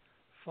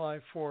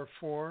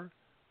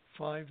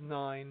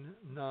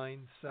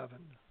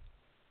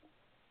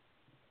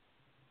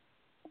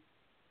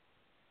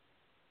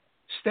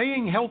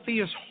 Staying healthy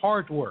is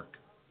hard work.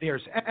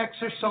 There's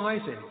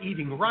exercise and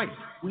eating right.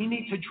 We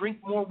need to drink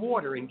more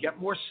water and get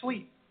more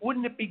sleep.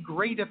 Wouldn't it be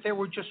great if there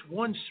were just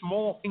one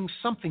small thing,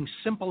 something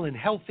simple and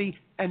healthy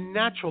and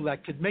natural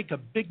that could make a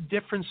big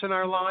difference in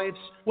our lives?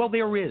 Well,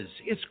 there is.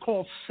 It's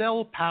called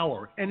Cell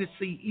Power, and it's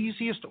the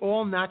easiest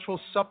all-natural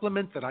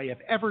supplement that I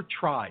have ever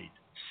tried.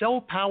 Cell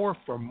Power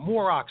for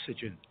more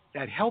oxygen.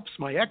 That helps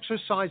my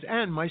exercise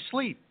and my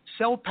sleep.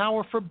 Cell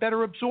Power for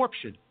better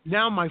absorption.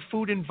 Now my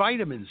food and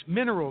vitamins,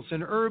 minerals,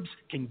 and herbs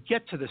can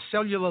get to the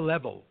cellular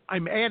level.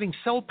 I'm adding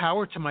Cell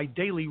Power to my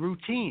daily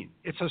routine.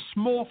 It's a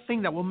small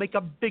thing that will make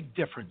a big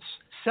difference.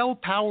 Cell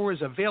Power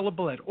is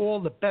available at all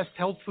the best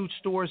health food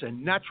stores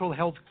and natural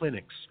health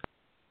clinics.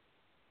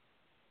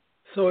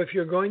 So if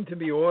you're going to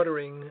be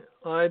ordering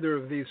either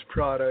of these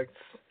products,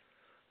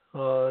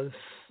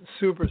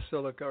 Super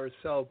Silica or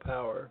Cell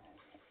Power,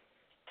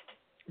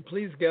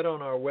 please get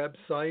on our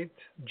website,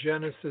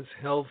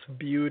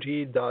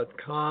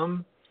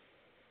 genesishealthbeauty.com,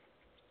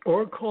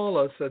 or call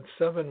us at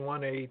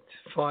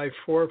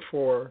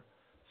 718-544-5997.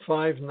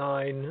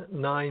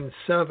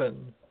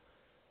 5997.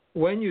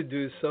 When you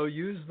do so,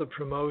 use the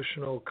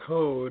promotional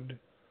code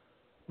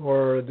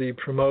or the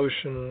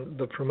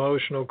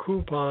promotional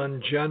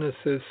coupon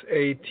Genesis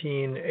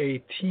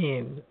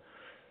 1818.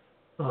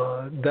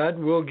 That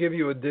will give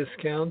you a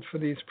discount for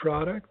these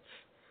products,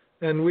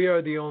 and we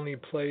are the only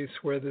place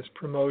where this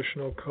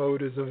promotional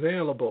code is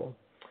available.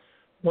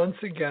 Once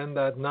again,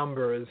 that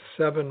number is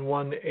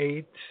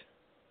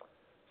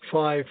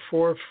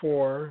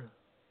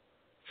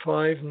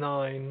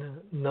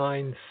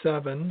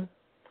 718-544-5997,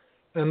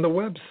 and the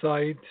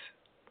website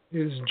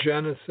is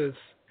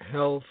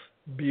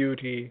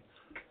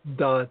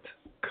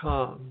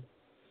genesishealthbeauty.com.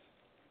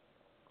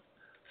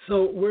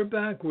 So we're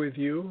back with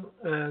you,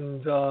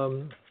 and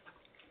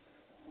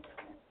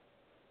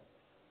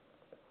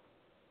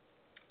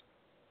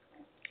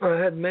I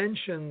had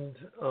mentioned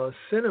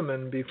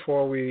cinnamon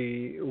before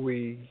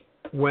we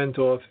went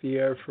off the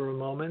air for a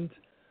moment,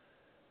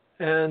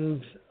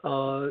 and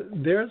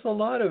there's a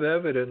lot of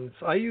evidence.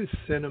 I use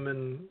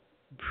cinnamon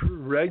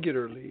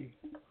regularly.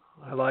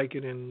 I like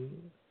it in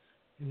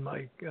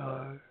my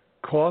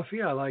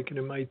coffee. I like it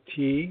in my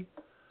tea.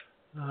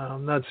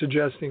 I'm not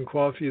suggesting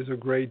coffee is a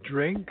great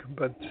drink,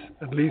 but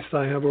at least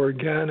I have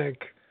organic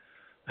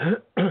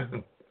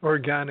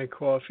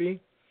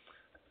coffee.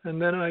 And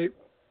then I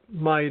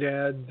might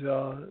add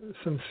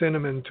some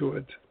cinnamon to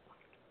it.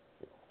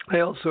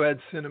 I also add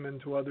cinnamon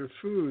to other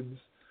foods.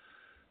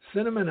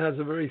 Cinnamon has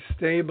a very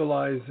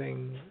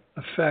stabilizing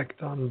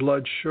effect on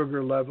blood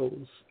sugar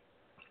levels.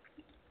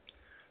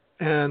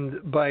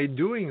 And by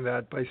doing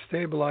that, by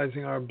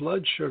stabilizing our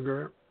blood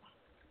sugar,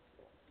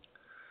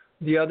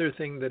 the other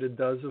thing that it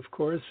does, of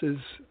course, is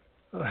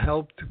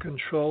help to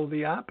control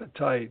the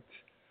appetite.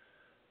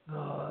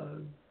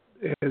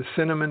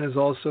 Cinnamon is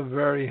also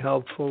very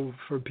helpful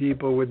for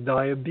people with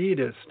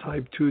diabetes,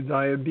 type 2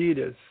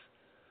 diabetes.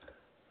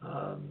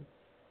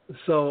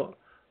 So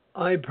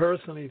I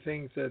personally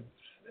think that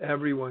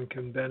everyone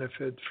can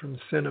benefit from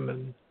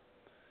cinnamon.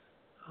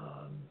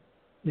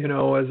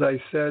 As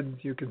I said,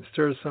 you can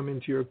stir some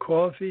into your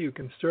coffee, you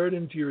can stir it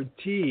into your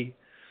tea.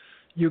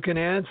 You can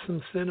add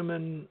some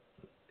cinnamon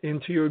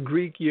into your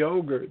Greek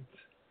yogurt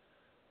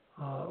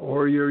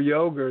or your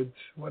yogurt,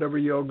 whatever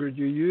yogurt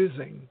you're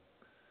using.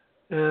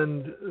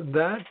 And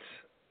that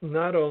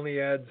not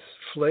only adds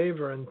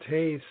flavor and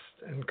taste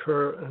and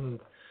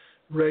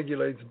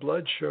regulates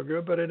blood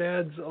sugar, but it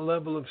adds a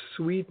level of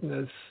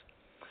sweetness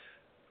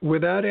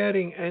without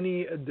adding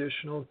any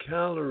additional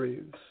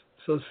calories.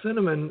 So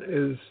cinnamon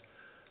is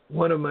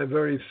one of my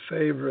very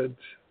favorite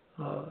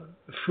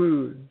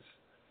foods.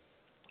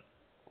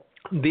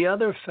 The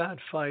other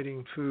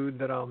fat-fighting food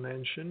that I'll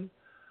mention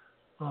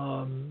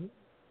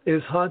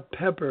is hot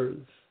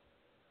peppers.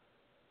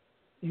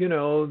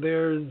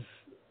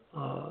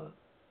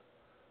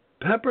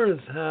 Peppers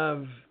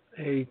have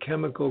a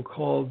chemical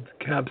called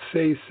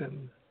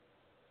capsaicin.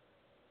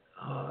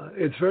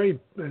 It's very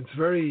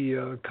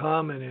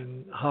common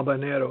in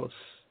habaneros,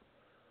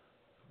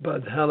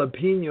 but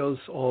jalapenos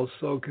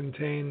also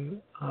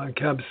contain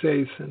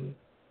capsaicin.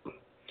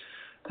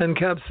 And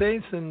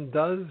capsaicin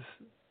does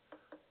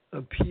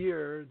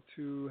appear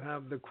to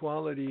have the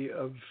quality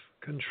of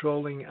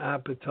controlling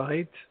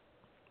appetite,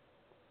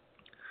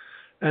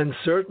 and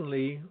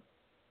certainly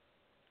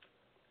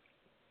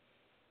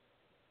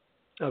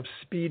of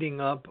speeding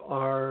up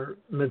our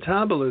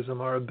metabolism,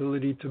 our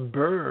ability to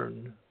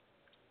burn.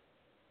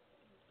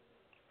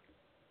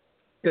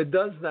 It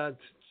does that,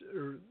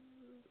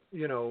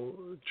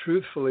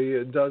 truthfully,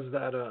 it does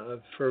that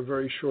for a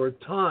very short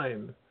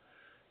time.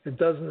 It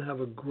doesn't have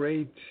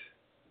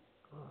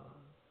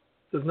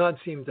does not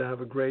seem to have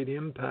a great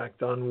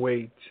impact on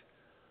weight,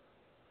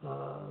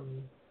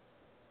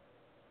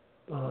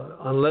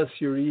 unless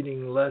you're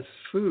eating less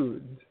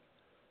food,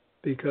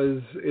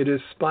 because it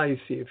is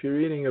spicy. If you're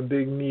eating a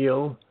big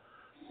meal,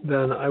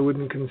 then I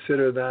wouldn't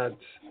consider that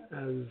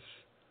as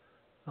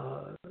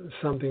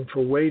something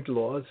for weight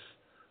loss,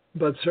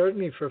 but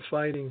certainly for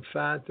fighting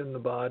fat in the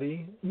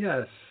body,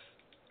 yes.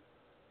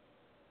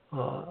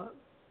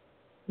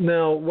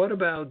 Now, what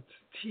about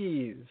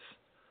teas?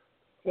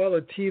 Well,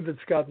 a tea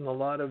that's gotten a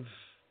lot of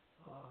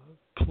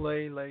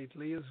play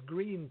lately is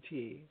green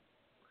tea.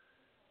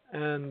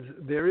 And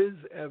there is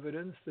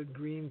evidence that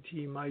green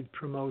tea might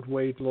promote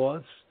weight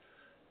loss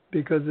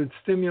because it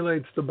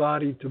stimulates the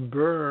body to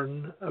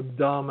burn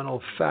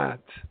abdominal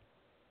fat.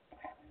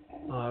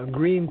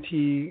 Green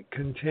tea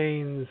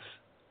contains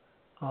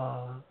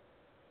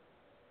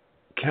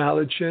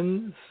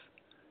catechins.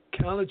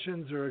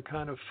 Catechins are a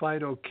kind of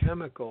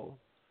phytochemical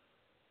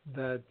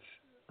that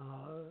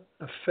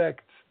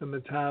affects the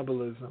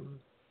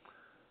metabolism.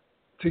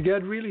 To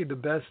get really the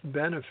best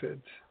benefit,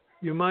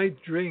 you might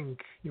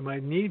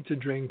need to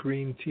drink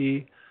green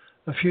tea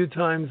a few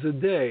times a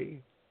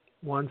day.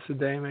 Once a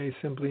day may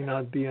simply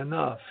not be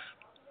enough.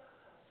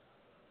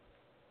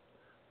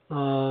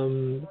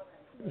 And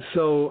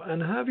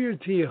have your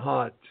tea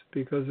hot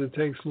because it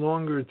takes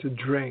longer to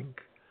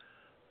drink.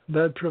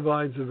 That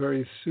provides a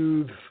very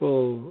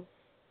soothful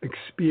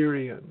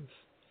experience.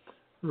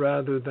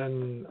 rather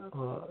than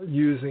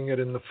using it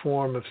in the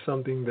form of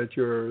something that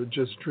you're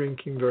just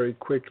drinking very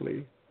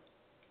quickly.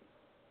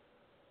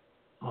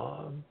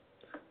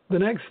 The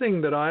next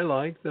thing that I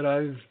like, that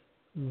I've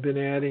been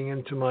adding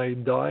into my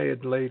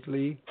diet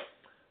lately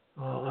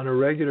on a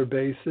regular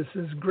basis,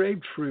 is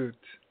grapefruit.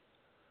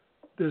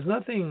 There's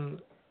nothing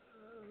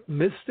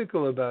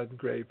mystical about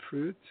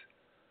grapefruit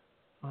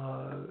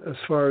as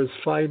far as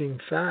fighting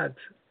fat,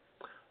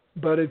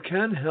 but it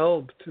can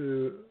help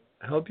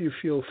you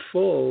feel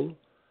full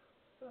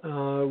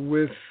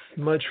with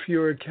much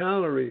fewer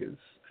calories.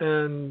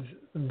 And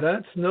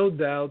that's no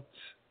doubt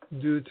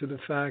due to the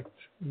fact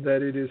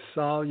that it is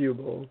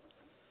soluble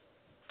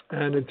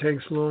and it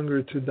takes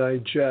longer to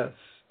digest.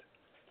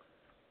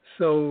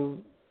 So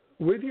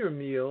with your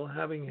meal,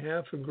 having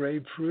half a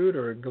grapefruit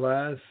or a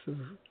glass of,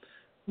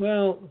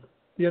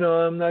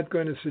 I'm not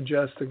going to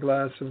suggest a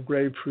glass of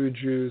grapefruit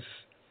juice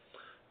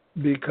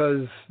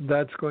because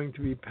that's going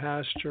to be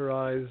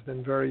pasteurized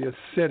and very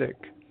acidic,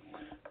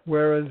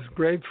 whereas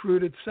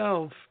grapefruit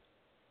itself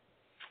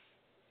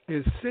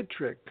is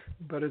citric,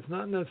 but it's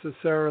not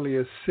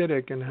necessarily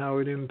acidic in how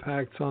it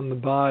impacts on the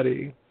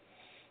body.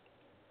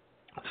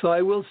 So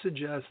I will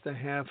suggest a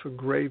half a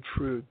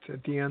grapefruit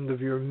at the end of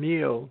your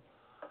meal,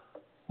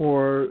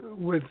 or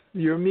with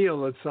your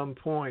meal at some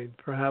point,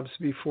 perhaps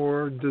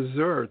before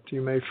dessert.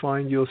 You may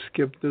find you'll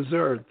skip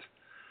dessert.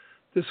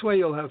 This way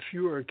you'll have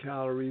fewer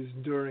calories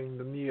during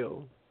the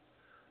meal.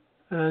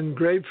 And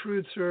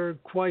grapefruits are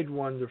quite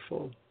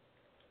wonderful.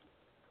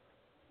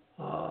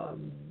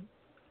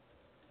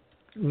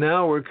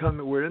 Now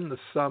we're in the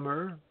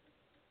summer.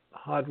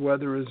 Hot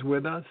weather is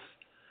with us.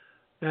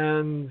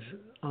 And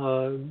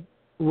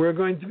we're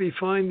going to be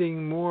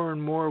finding more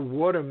and more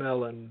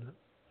watermelon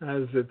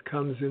as it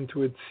comes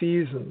into its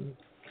season.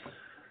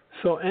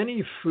 So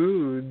any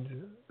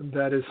food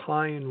that is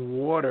high in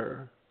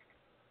water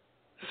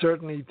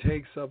certainly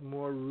takes up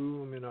more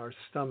room in our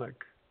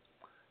stomach.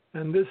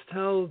 And this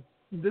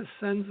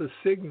sends a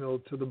signal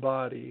to the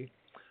body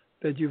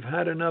that you've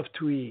had enough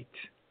to eat.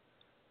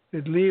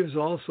 It leaves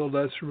also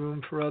less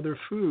room for other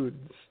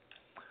foods.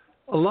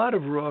 A lot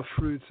of raw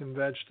fruits and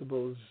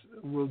vegetables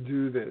will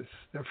do this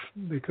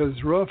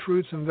because raw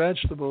fruits and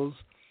vegetables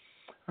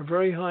are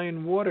very high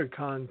in water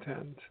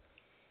content.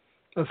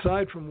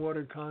 Aside from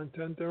water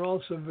content, they're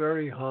also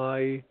very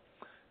high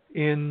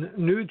in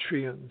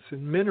nutrients,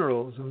 in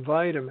minerals and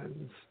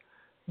vitamins.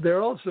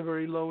 They're also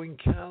very low in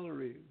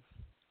calories.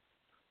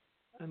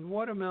 And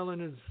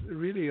watermelon is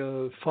really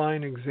a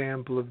fine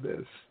example of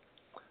this.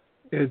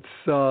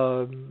 It's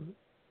a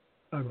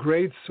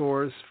great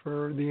source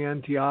for the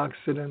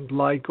antioxidant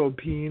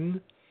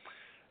lycopene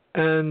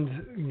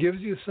and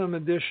gives you some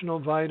additional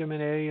vitamin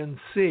A and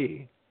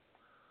C.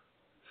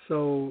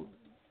 So,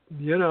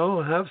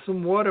 have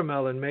some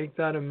watermelon. Make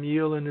that a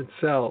meal in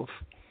itself.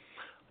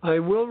 I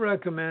will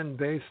recommend,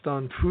 based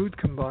on food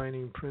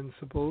combining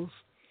principles,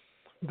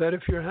 that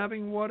if you're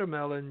having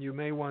watermelon, you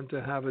may want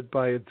to have it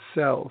by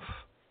itself,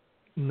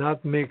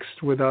 not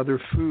mixed with other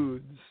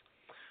foods.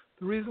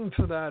 The reason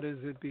for that is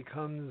it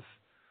becomes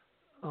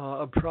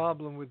a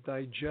problem with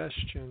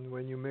digestion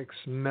when you mix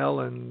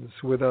melons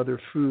with other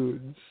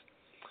foods.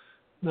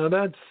 Now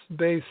that's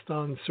based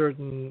on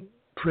certain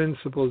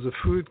principles of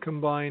food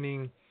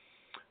combining.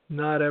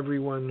 Not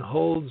everyone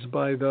holds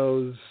by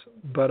those,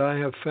 but I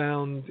have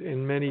found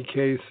in many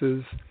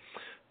cases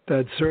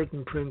that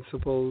certain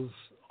principles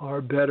are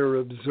better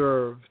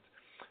observed.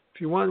 If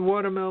you want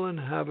watermelon,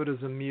 have it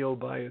as a meal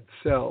by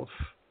itself.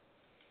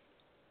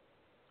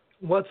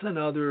 What's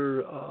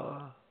another?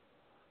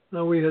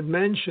 Now we had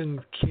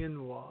mentioned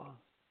quinoa,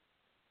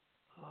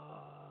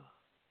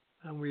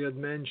 and we had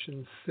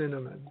mentioned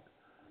cinnamon.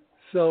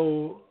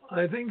 So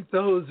I think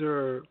those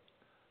are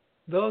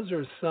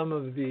some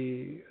of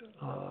the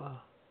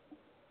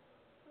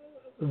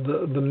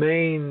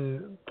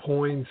main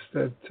points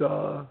that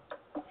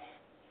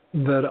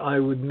I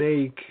would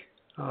make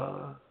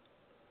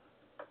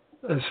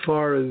as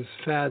far as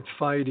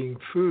fat-fighting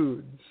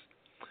foods.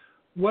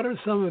 What are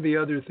some of the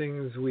other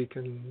things we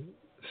can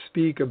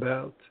speak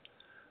about?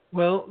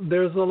 Well,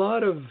 there's a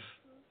lot of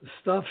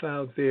stuff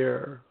out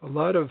there, a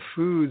lot of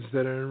foods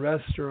that are in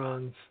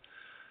restaurants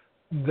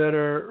that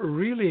are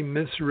really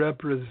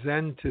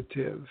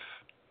misrepresentative.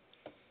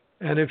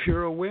 And if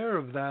you're aware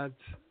of that,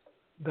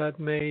 that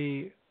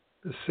may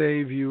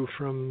save you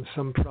from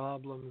some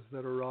problems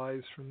that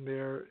arise from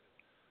their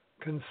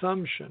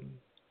consumption.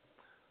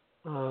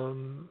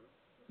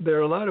 There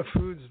are a lot of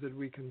foods that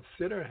we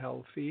consider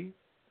healthy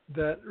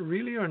that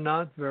really are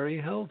not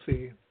very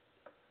healthy.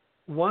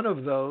 One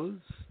of those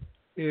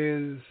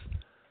is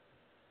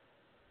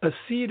a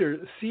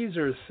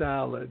Caesar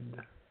salad.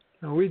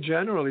 Now, we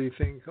generally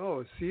think,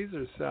 oh,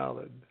 Caesar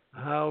salad,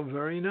 how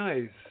very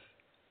nice.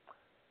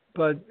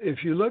 But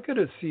if you look at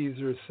a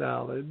Caesar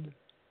salad,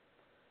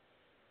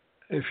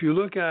 if you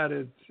look at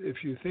it,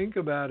 if you think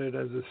about it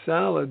as a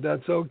salad,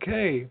 that's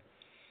okay.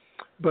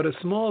 But a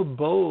small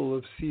bowl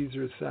of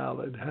Caesar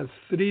salad has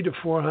 300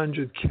 to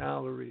 400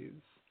 calories,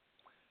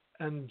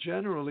 and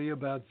generally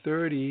about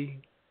 30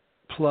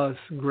 plus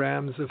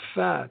grams of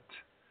fat.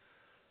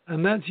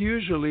 And that's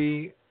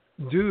usually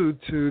due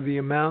to the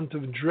amount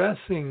of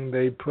dressing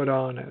they put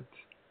on it.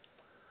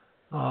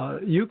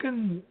 You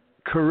can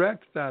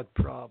correct that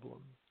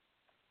problem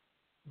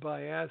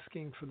by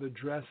asking for the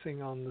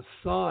dressing on the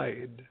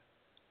side,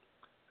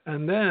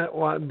 and then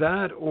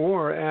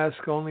or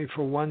ask only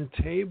for 1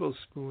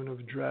 tablespoon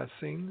of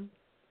dressing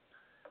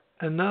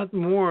and not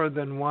more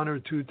than 1 or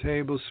 2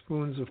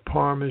 tablespoons of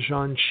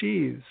Parmesan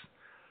cheese.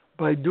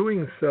 By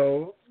doing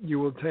so, you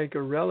will take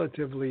a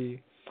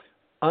relatively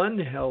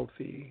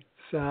unhealthy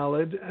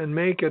salad and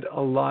make it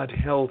a lot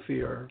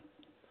healthier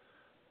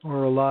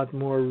or a lot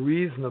more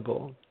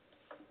reasonable.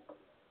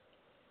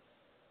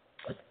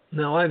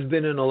 Now, I've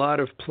been in a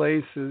lot of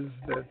places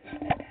that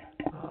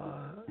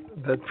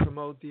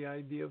promote the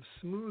idea of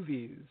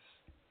smoothies,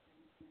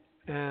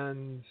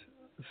 and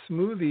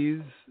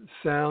smoothies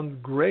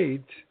sound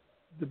great,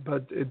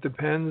 but it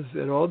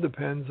all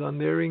depends on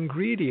their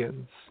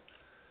ingredients.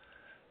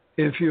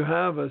 If you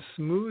have a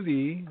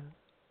smoothie,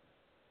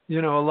 a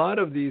lot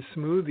of these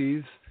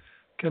smoothies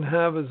can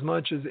have as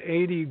much as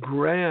 80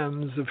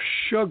 grams of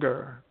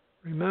sugar.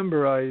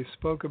 Remember, I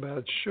spoke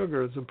about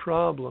sugar as a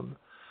problem.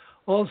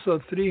 Also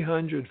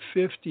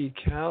 350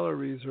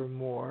 calories or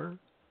more,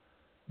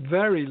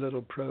 very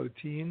little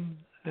protein,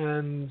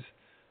 and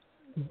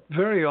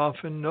very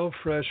often no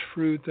fresh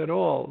fruit at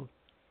all.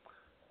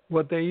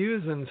 What they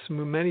use in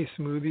many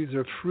smoothies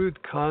are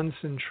fruit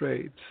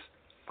concentrates,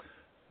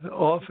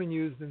 often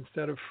used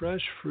instead of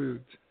fresh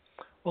fruit.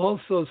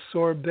 Also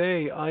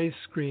sorbet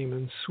ice cream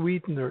and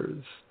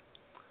sweeteners.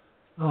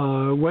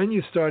 When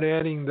you start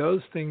adding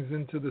those things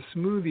into the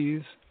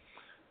smoothies,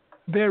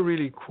 they're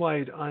really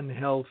quite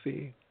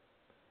unhealthy.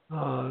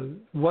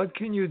 What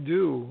can you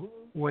do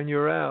when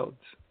you're out?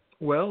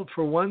 Well,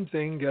 for one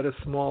thing, get a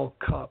small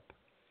cup.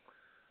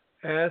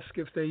 Ask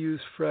if they use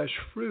fresh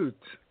fruit.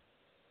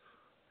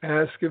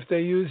 Ask if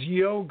they use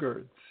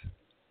yogurt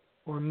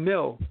or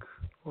milk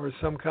or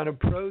some kind of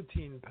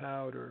protein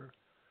powder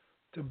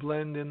to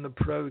blend in the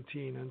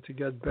protein and to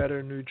get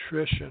better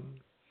nutrition.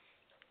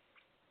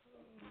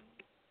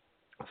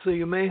 So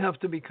you may have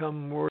to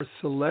become more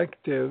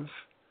selective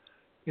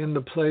in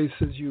the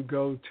places you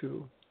go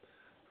to.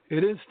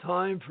 It is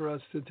time for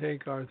us to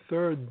take our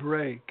 3rd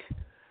break.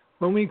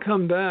 When we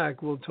come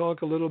back, we'll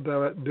talk a little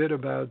bit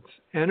about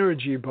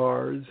energy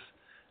bars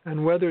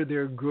and whether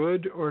they're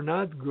good or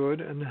not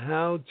good and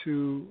how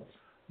to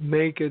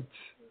make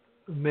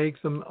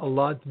them a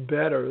lot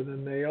better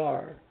than they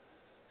are.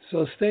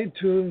 So stay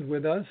tuned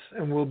with us,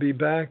 and we'll be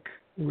back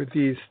with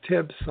these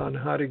tips on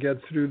how to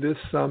get through this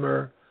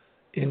summer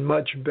in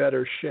much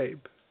better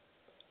shape.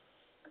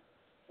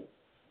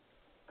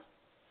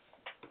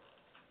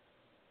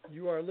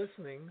 You are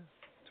listening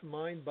to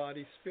Mind,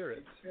 Body,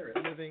 Spirit,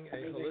 Living a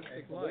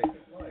Holistic Life,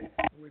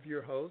 with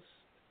your host,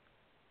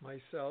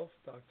 myself,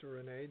 Dr.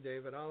 Renè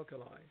David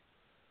Alkalay.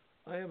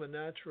 I am a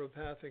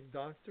naturopathic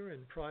doctor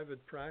in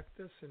private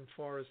practice in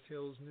Forest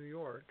Hills, New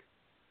York,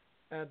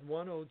 at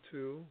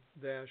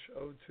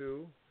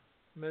 102-02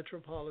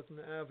 Metropolitan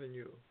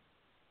Avenue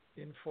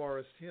in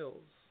Forest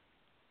Hills.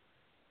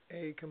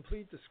 A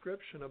complete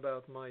description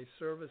about my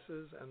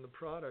services and the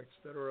products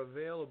that are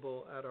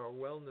available at our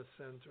wellness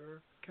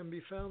center can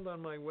be found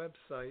on my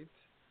website,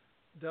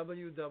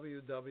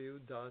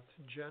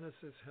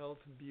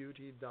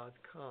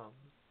 www.genesishealthbeauty.com.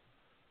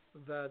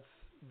 That's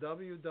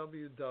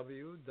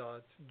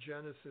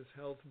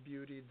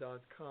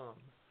www.genesishealthbeauty.com.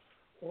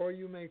 Or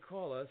you may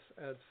call us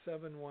at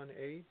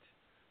 718-544-5997.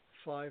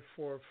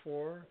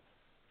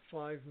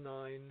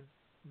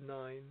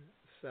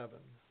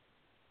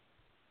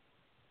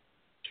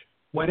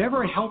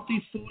 Whatever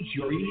healthy foods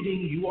you're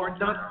eating, you are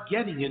not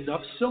getting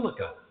enough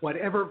silica.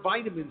 Whatever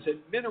vitamins and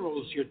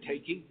minerals you're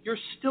taking, you're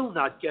still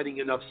not getting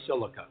enough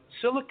silica.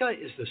 Silica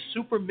is the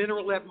super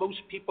mineral that most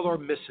people are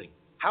missing.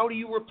 How do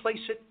you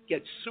replace it?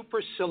 Get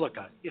super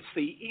silica. It's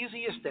the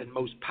easiest and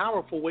most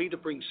powerful way to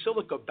bring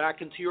silica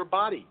back into your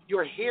body.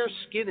 Your hair,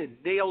 skin, and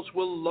nails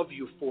will love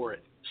you for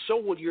it. So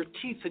will your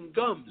teeth and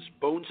gums,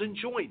 bones and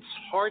joints,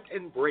 heart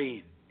and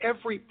brain.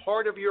 Every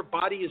part of your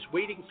body is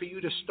waiting for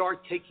you to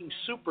start taking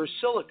super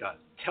silica.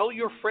 Tell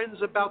your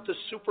friends about the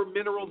super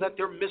mineral that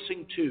they're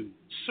missing too.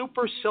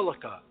 Super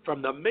silica.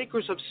 From the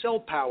makers of Cell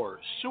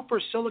Power, super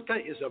silica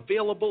is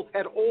available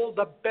at all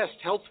the best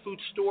health food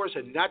stores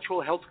and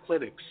natural health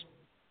clinics.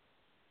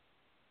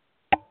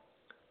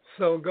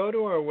 So go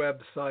to our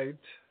website,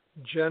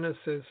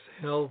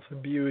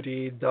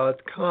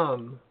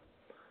 genesishealthbeauty.com,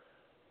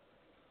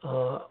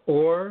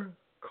 or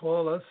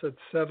call us at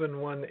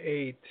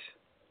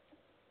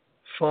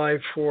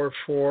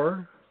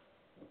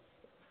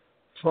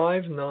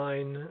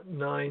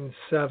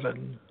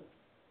 718-544-5997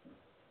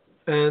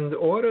 and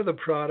order the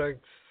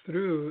products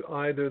through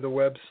either the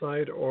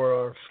website or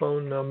our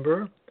phone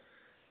number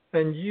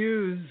and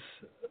use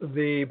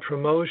the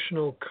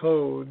promotional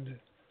code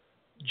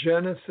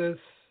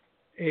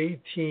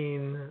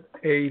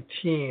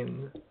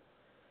Genesis1818.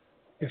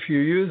 If you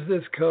use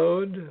this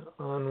code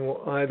on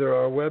either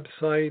our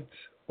website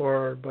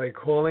or by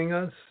calling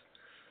us,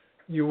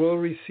 you will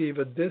receive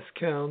a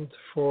discount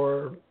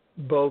for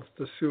both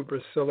the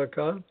Super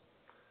Silica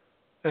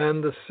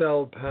and the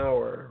Cell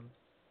Power.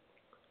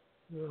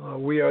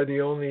 We are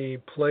the only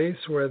place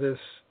where this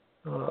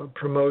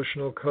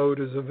promotional code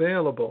is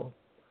available.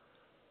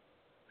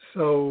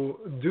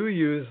 So do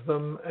use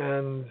them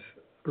and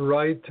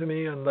write to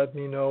me and let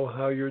me know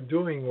how you're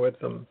doing with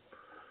them.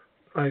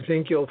 I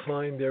think you'll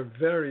find they're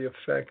very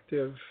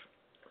effective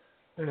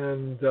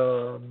and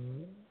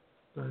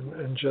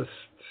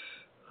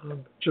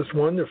just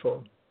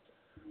wonderful.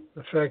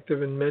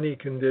 Effective in many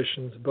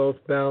conditions, both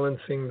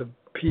balancing the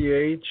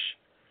pH.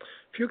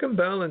 If you can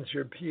balance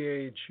your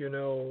pH,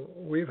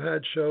 we've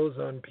had shows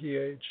on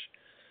pH.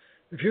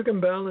 If you can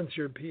balance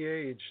your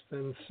pH,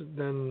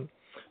 then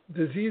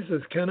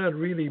diseases cannot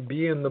really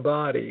be in the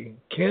body.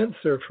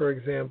 Cancer, for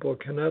example,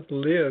 cannot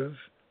live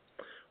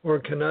or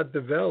cannot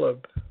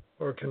develop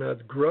or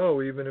cannot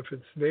grow, even if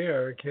it's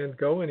there. It can't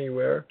go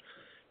anywhere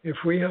if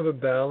we have a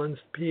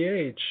balanced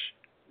pH.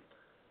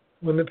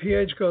 When the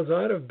pH goes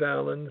out of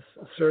balance,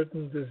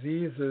 certain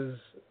diseases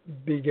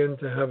begin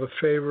to have a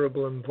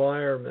favorable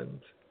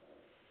environment.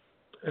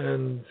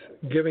 And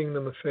giving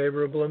them a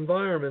favorable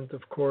environment,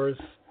 of course,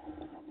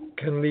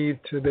 can lead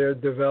to their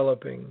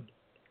developing.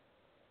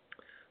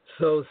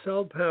 So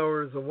Cell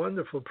Power is a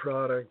wonderful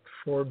product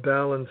for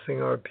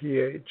balancing our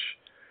pH.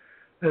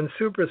 And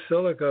Super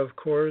Silica, of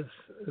course,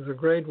 is a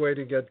great way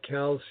to get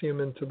calcium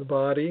into the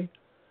body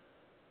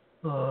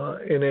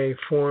in a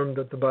form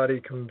that the body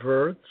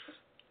converts.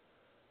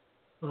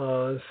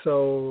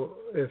 So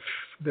if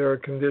there are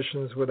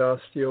conditions with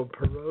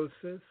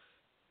osteoporosis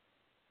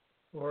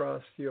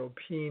or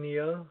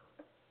osteopenia,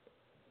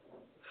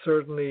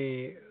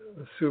 certainly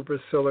Super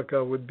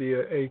Silica would be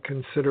a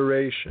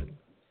consideration.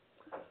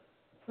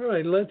 All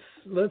right,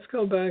 let's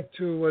go back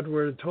to what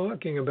we're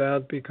talking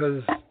about,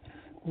 because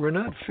we're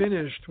not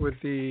finished with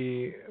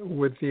the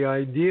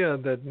idea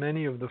that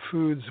many of the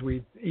foods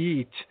we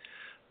eat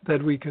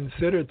that we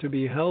consider to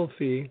be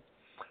healthy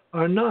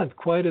are not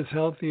quite as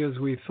healthy as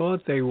we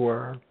thought they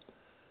were.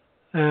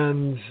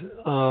 And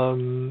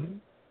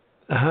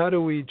how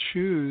do we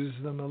choose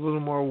them a little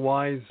more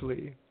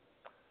wisely?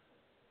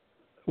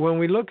 When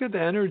we look at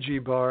energy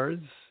bars,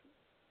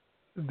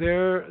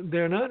 they're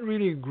not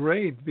really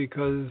great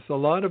because a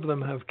lot of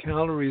them have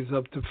calories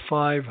up to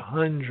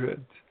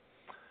 500.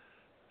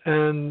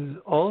 And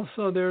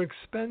also they're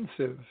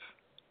expensive.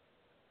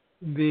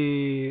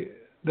 They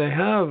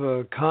have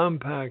a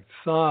compact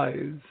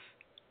size,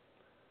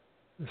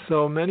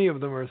 so many of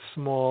them are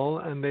small,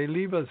 and they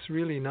leave us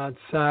really not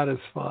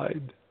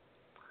satisfied,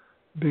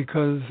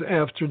 because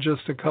after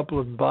just a couple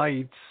of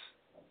bites,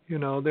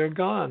 they're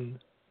gone.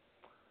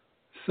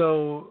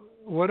 So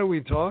what are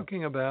we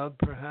talking about?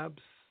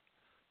 Perhaps,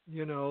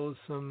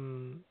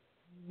 some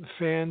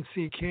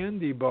fancy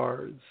candy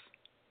bars.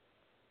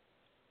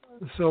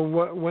 So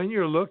when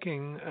you're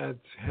looking at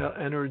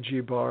energy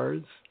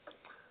bars,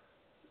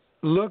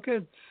 look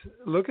at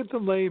the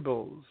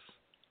labels.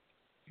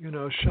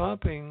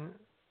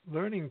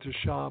 Learning to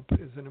shop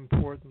is an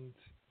important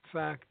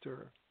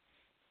factor.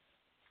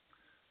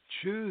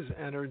 Choose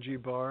energy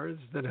bars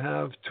that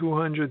have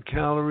 200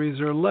 calories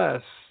or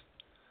less.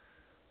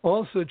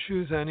 Also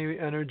choose any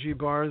energy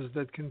bars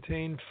that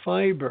contain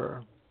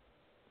fiber.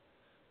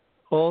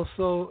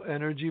 Also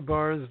energy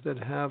bars that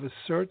have a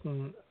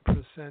certain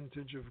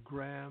percentage of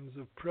grams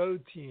of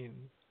protein.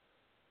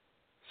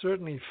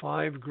 Certainly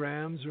 5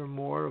 grams or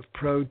more of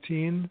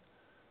protein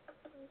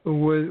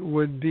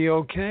would be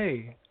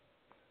okay.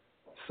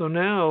 So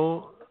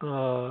now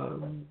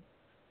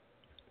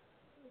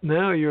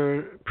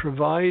you're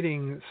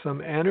providing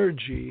some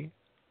energy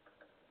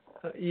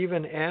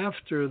even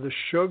after the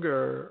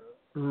sugar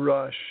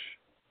rush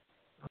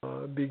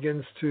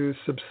begins to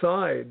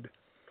subside,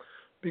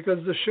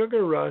 because the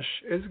sugar rush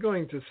is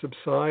going to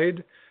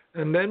subside,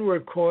 and then we're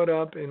caught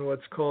up in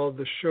what's called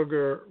the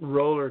sugar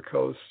roller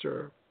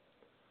coaster,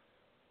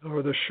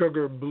 or the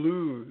sugar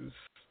blues,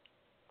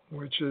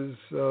 which is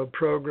a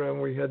program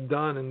we had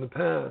done in the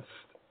past.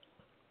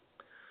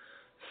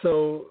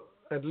 So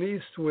at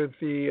least with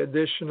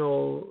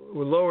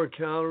lower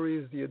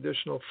calories, the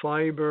additional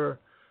fiber,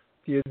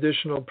 the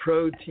additional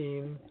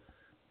protein,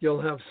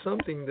 you'll have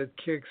something that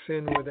kicks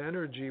in with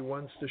energy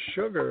once the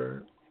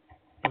sugar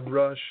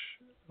rush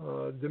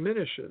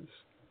diminishes.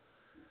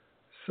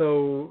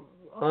 So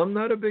I'm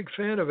not a big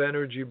fan of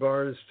energy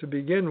bars to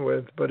begin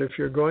with, but if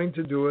you're going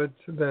to do it,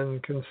 then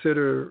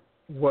consider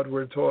what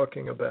we're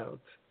talking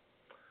about.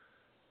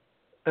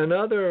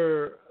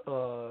 Another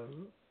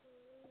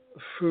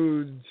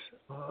food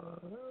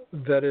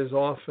that is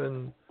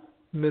often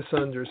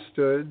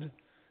misunderstood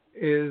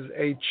is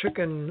a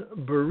chicken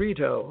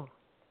burrito.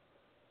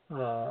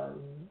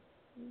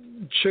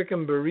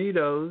 Chicken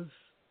burritos,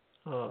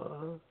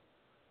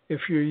 if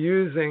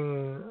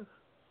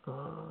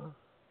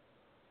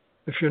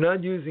you're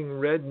not using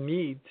red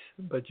meat,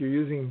 but you're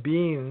using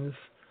beans,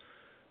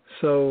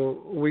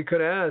 so we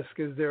could ask,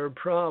 is there a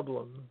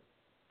problem?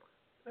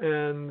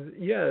 And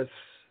yes,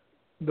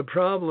 the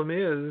problem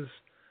is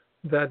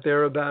that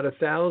they're about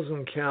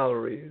 1,000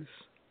 calories.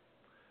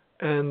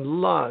 and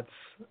lots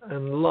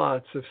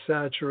of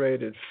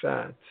saturated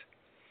fat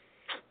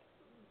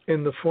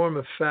in the form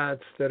of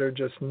fats that are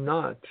just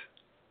not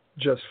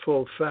just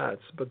full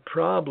fats, but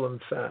problem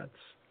fats,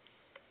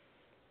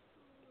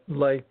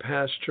 like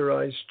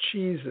pasteurized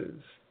cheeses,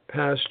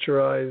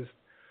 pasteurized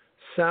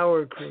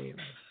sour cream,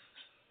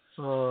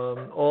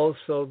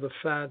 also the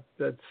fat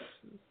that's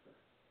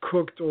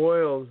cooked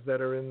oils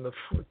that are in the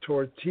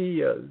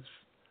tortillas,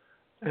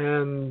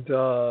 and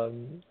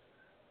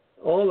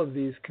all of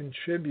these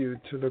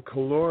contribute to the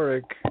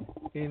caloric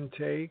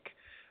intake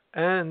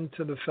and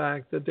to the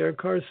fact that they're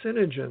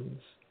carcinogens.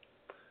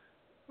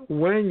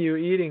 When you're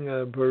eating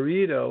a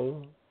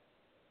burrito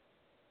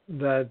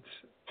that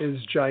is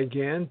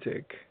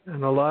gigantic,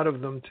 and a lot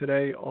of them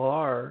today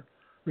are,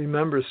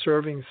 remember,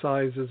 serving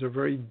sizes are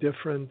very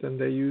different than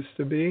they used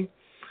to be.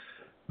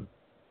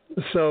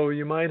 So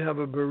you might have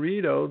a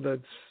burrito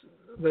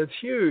that's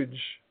huge.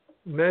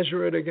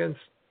 Measure it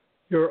against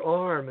your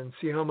arm and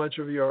see how much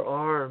of your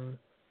arm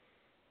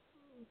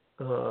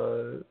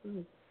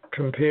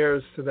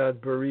compares to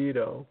that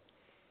burrito.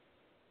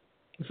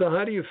 So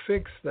how do you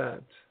fix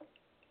that?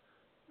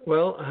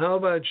 Well, how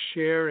about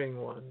sharing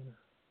one?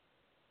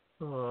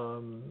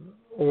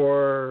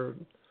 Or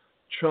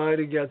try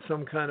to get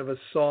some kind of a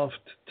soft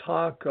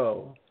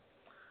taco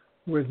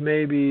with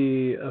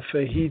maybe a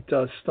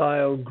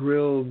fajita-style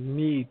grilled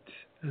meat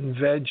and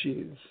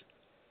veggies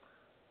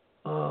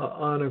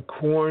on a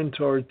corn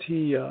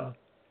tortilla.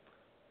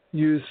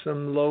 Use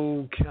some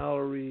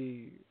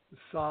low-calorie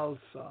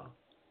salsa.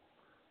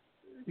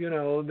 You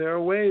know, there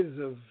are ways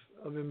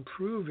of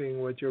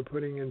improving what you're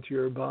putting into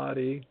your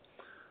body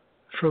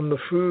from the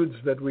foods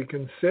that we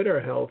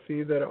consider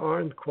healthy that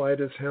aren't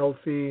quite as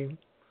healthy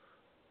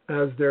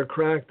as they're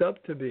cracked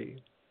up to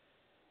be.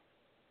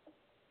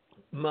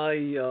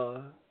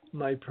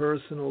 My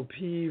personal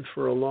peeve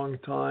for a long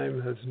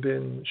time has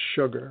been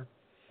sugar.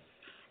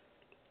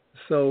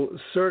 So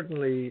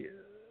certainly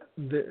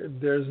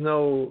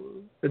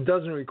it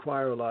doesn't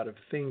require a lot of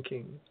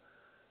thinking.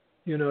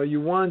 You know, you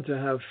want to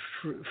have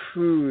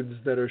foods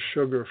that are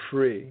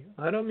sugar-free.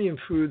 I don't mean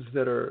foods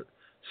that are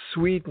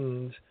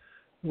sweetened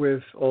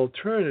with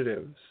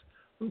alternatives.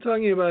 I'm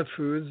talking about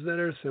foods that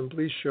are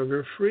simply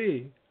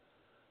sugar-free.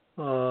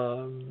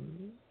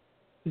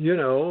 You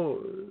know,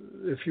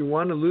 if you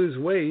want to lose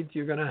weight,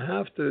 you're going to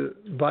have to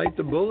bite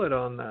the bullet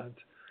on that.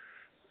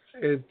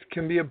 It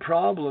can be a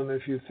problem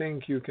if you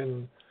think you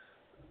can.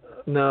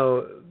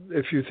 Now,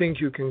 if you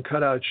think you can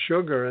cut out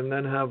sugar and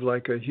then have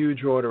like a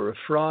huge order of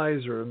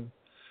fries or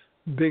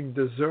a big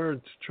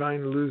dessert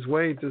trying to lose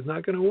weight, it's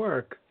not going to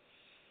work.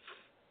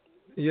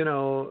 You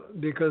know,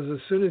 because as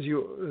soon as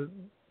you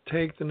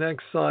take the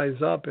next size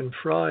up in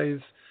fries,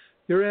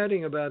 you're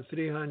adding about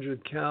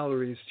 300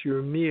 calories to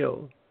your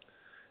meal.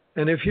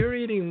 And if you're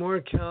eating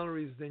more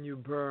calories than you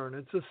burn,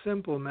 it's a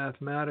simple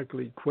mathematical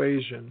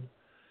equation.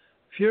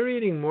 If you're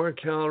eating more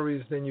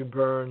calories than you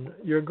burn,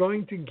 you're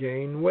going to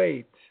gain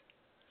weight.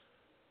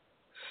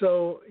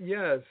 So,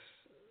 yes,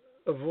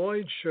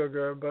 avoid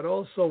sugar, but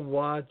also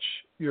watch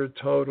your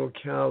total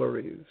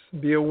calories.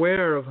 Be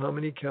aware of how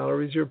many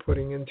calories you're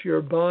putting into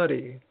your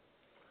body.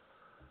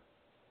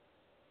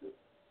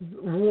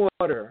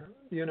 Water.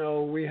 You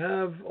know, we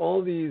have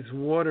all these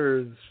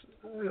waters.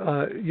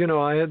 You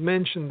know, I had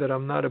mentioned that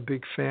I'm not a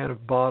big fan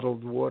of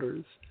bottled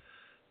waters.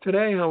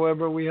 Today,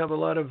 however, we have a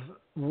lot of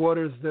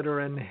waters that are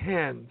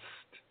enhanced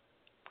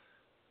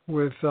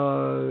with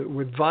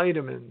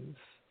vitamins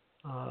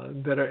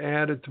that are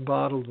added to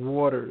bottled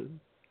water.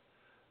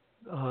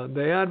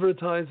 They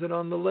advertise it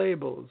on the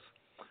labels.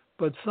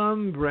 But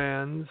some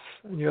brands,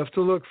 and you have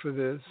to look for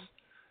this,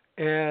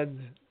 add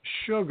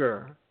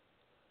sugar.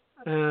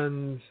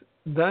 And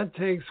that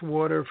takes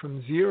water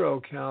from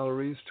 0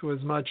 calories to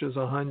as much as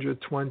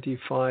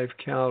 125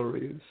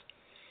 calories.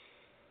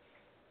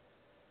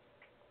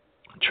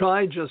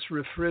 Try just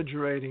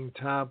refrigerating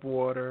tap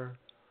water,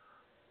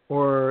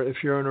 or if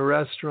you're in a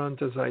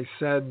restaurant, as I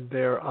said,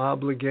 they're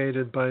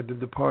obligated by the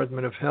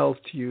Department of Health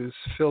to use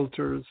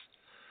filters.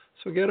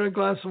 So get a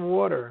glass of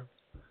water.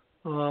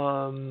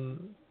 So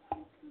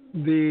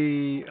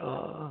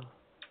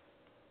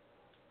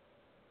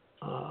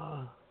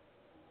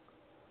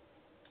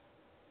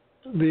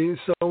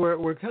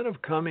we're kind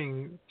of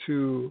coming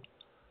to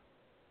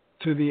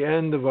the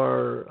end of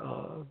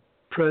our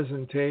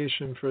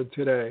presentation for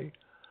today.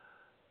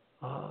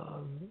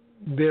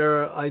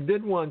 I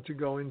did want to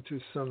go into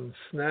some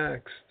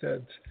snacks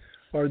that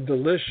are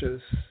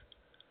delicious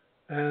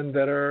and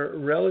that are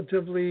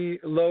relatively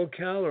low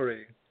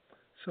calorie.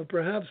 So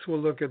perhaps we'll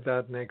look at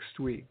that next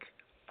week.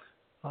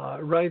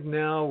 Right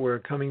now, we're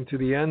coming to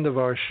the end of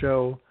our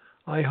show.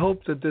 I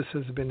hope that this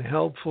has been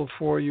helpful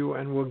for you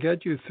and will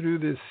get you through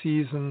this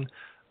season,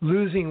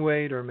 losing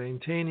weight or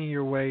maintaining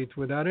your weight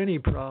without any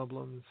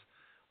problems.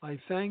 I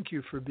thank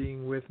you for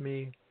being with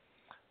me,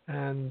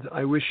 and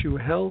I wish you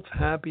health,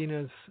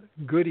 happiness,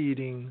 good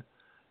eating,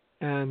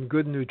 and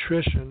good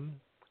nutrition,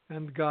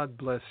 and God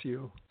bless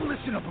you.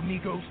 Listen up,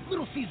 amigos.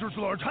 Little Caesar's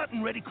Large Hot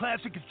and Ready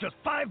Classic is just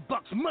 $5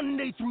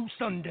 Monday through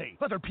Sunday.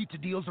 Other pizza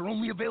deals are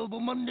only available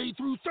Monday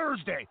through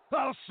Thursday.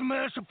 I'll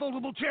smash a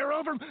foldable chair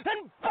over 'em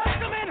and bust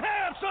them in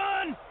half,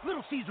 son!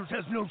 Little Caesar's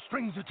has no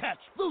strings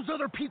attached. Those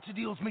other pizza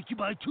deals make you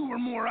buy 2 or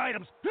more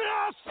items, and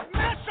I'll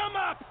smash them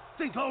up!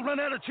 Think I'll run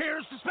out of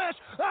chairs to smash?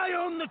 I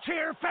own the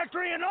Chair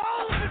Factory and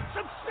all of its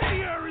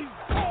subsidiaries,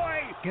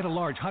 boy! Get a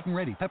large hot and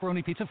ready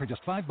pepperoni pizza for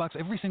just $5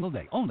 every single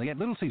day, only at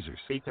Little Caesars.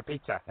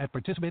 Pizza. At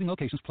participating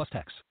locations plus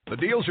tax. The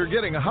deals are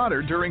getting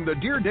hotter during the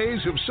Deere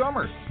days of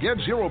summer. Get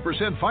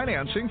 0%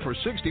 financing for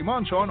 60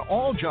 months on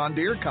all John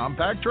Deere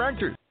compact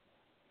tractors.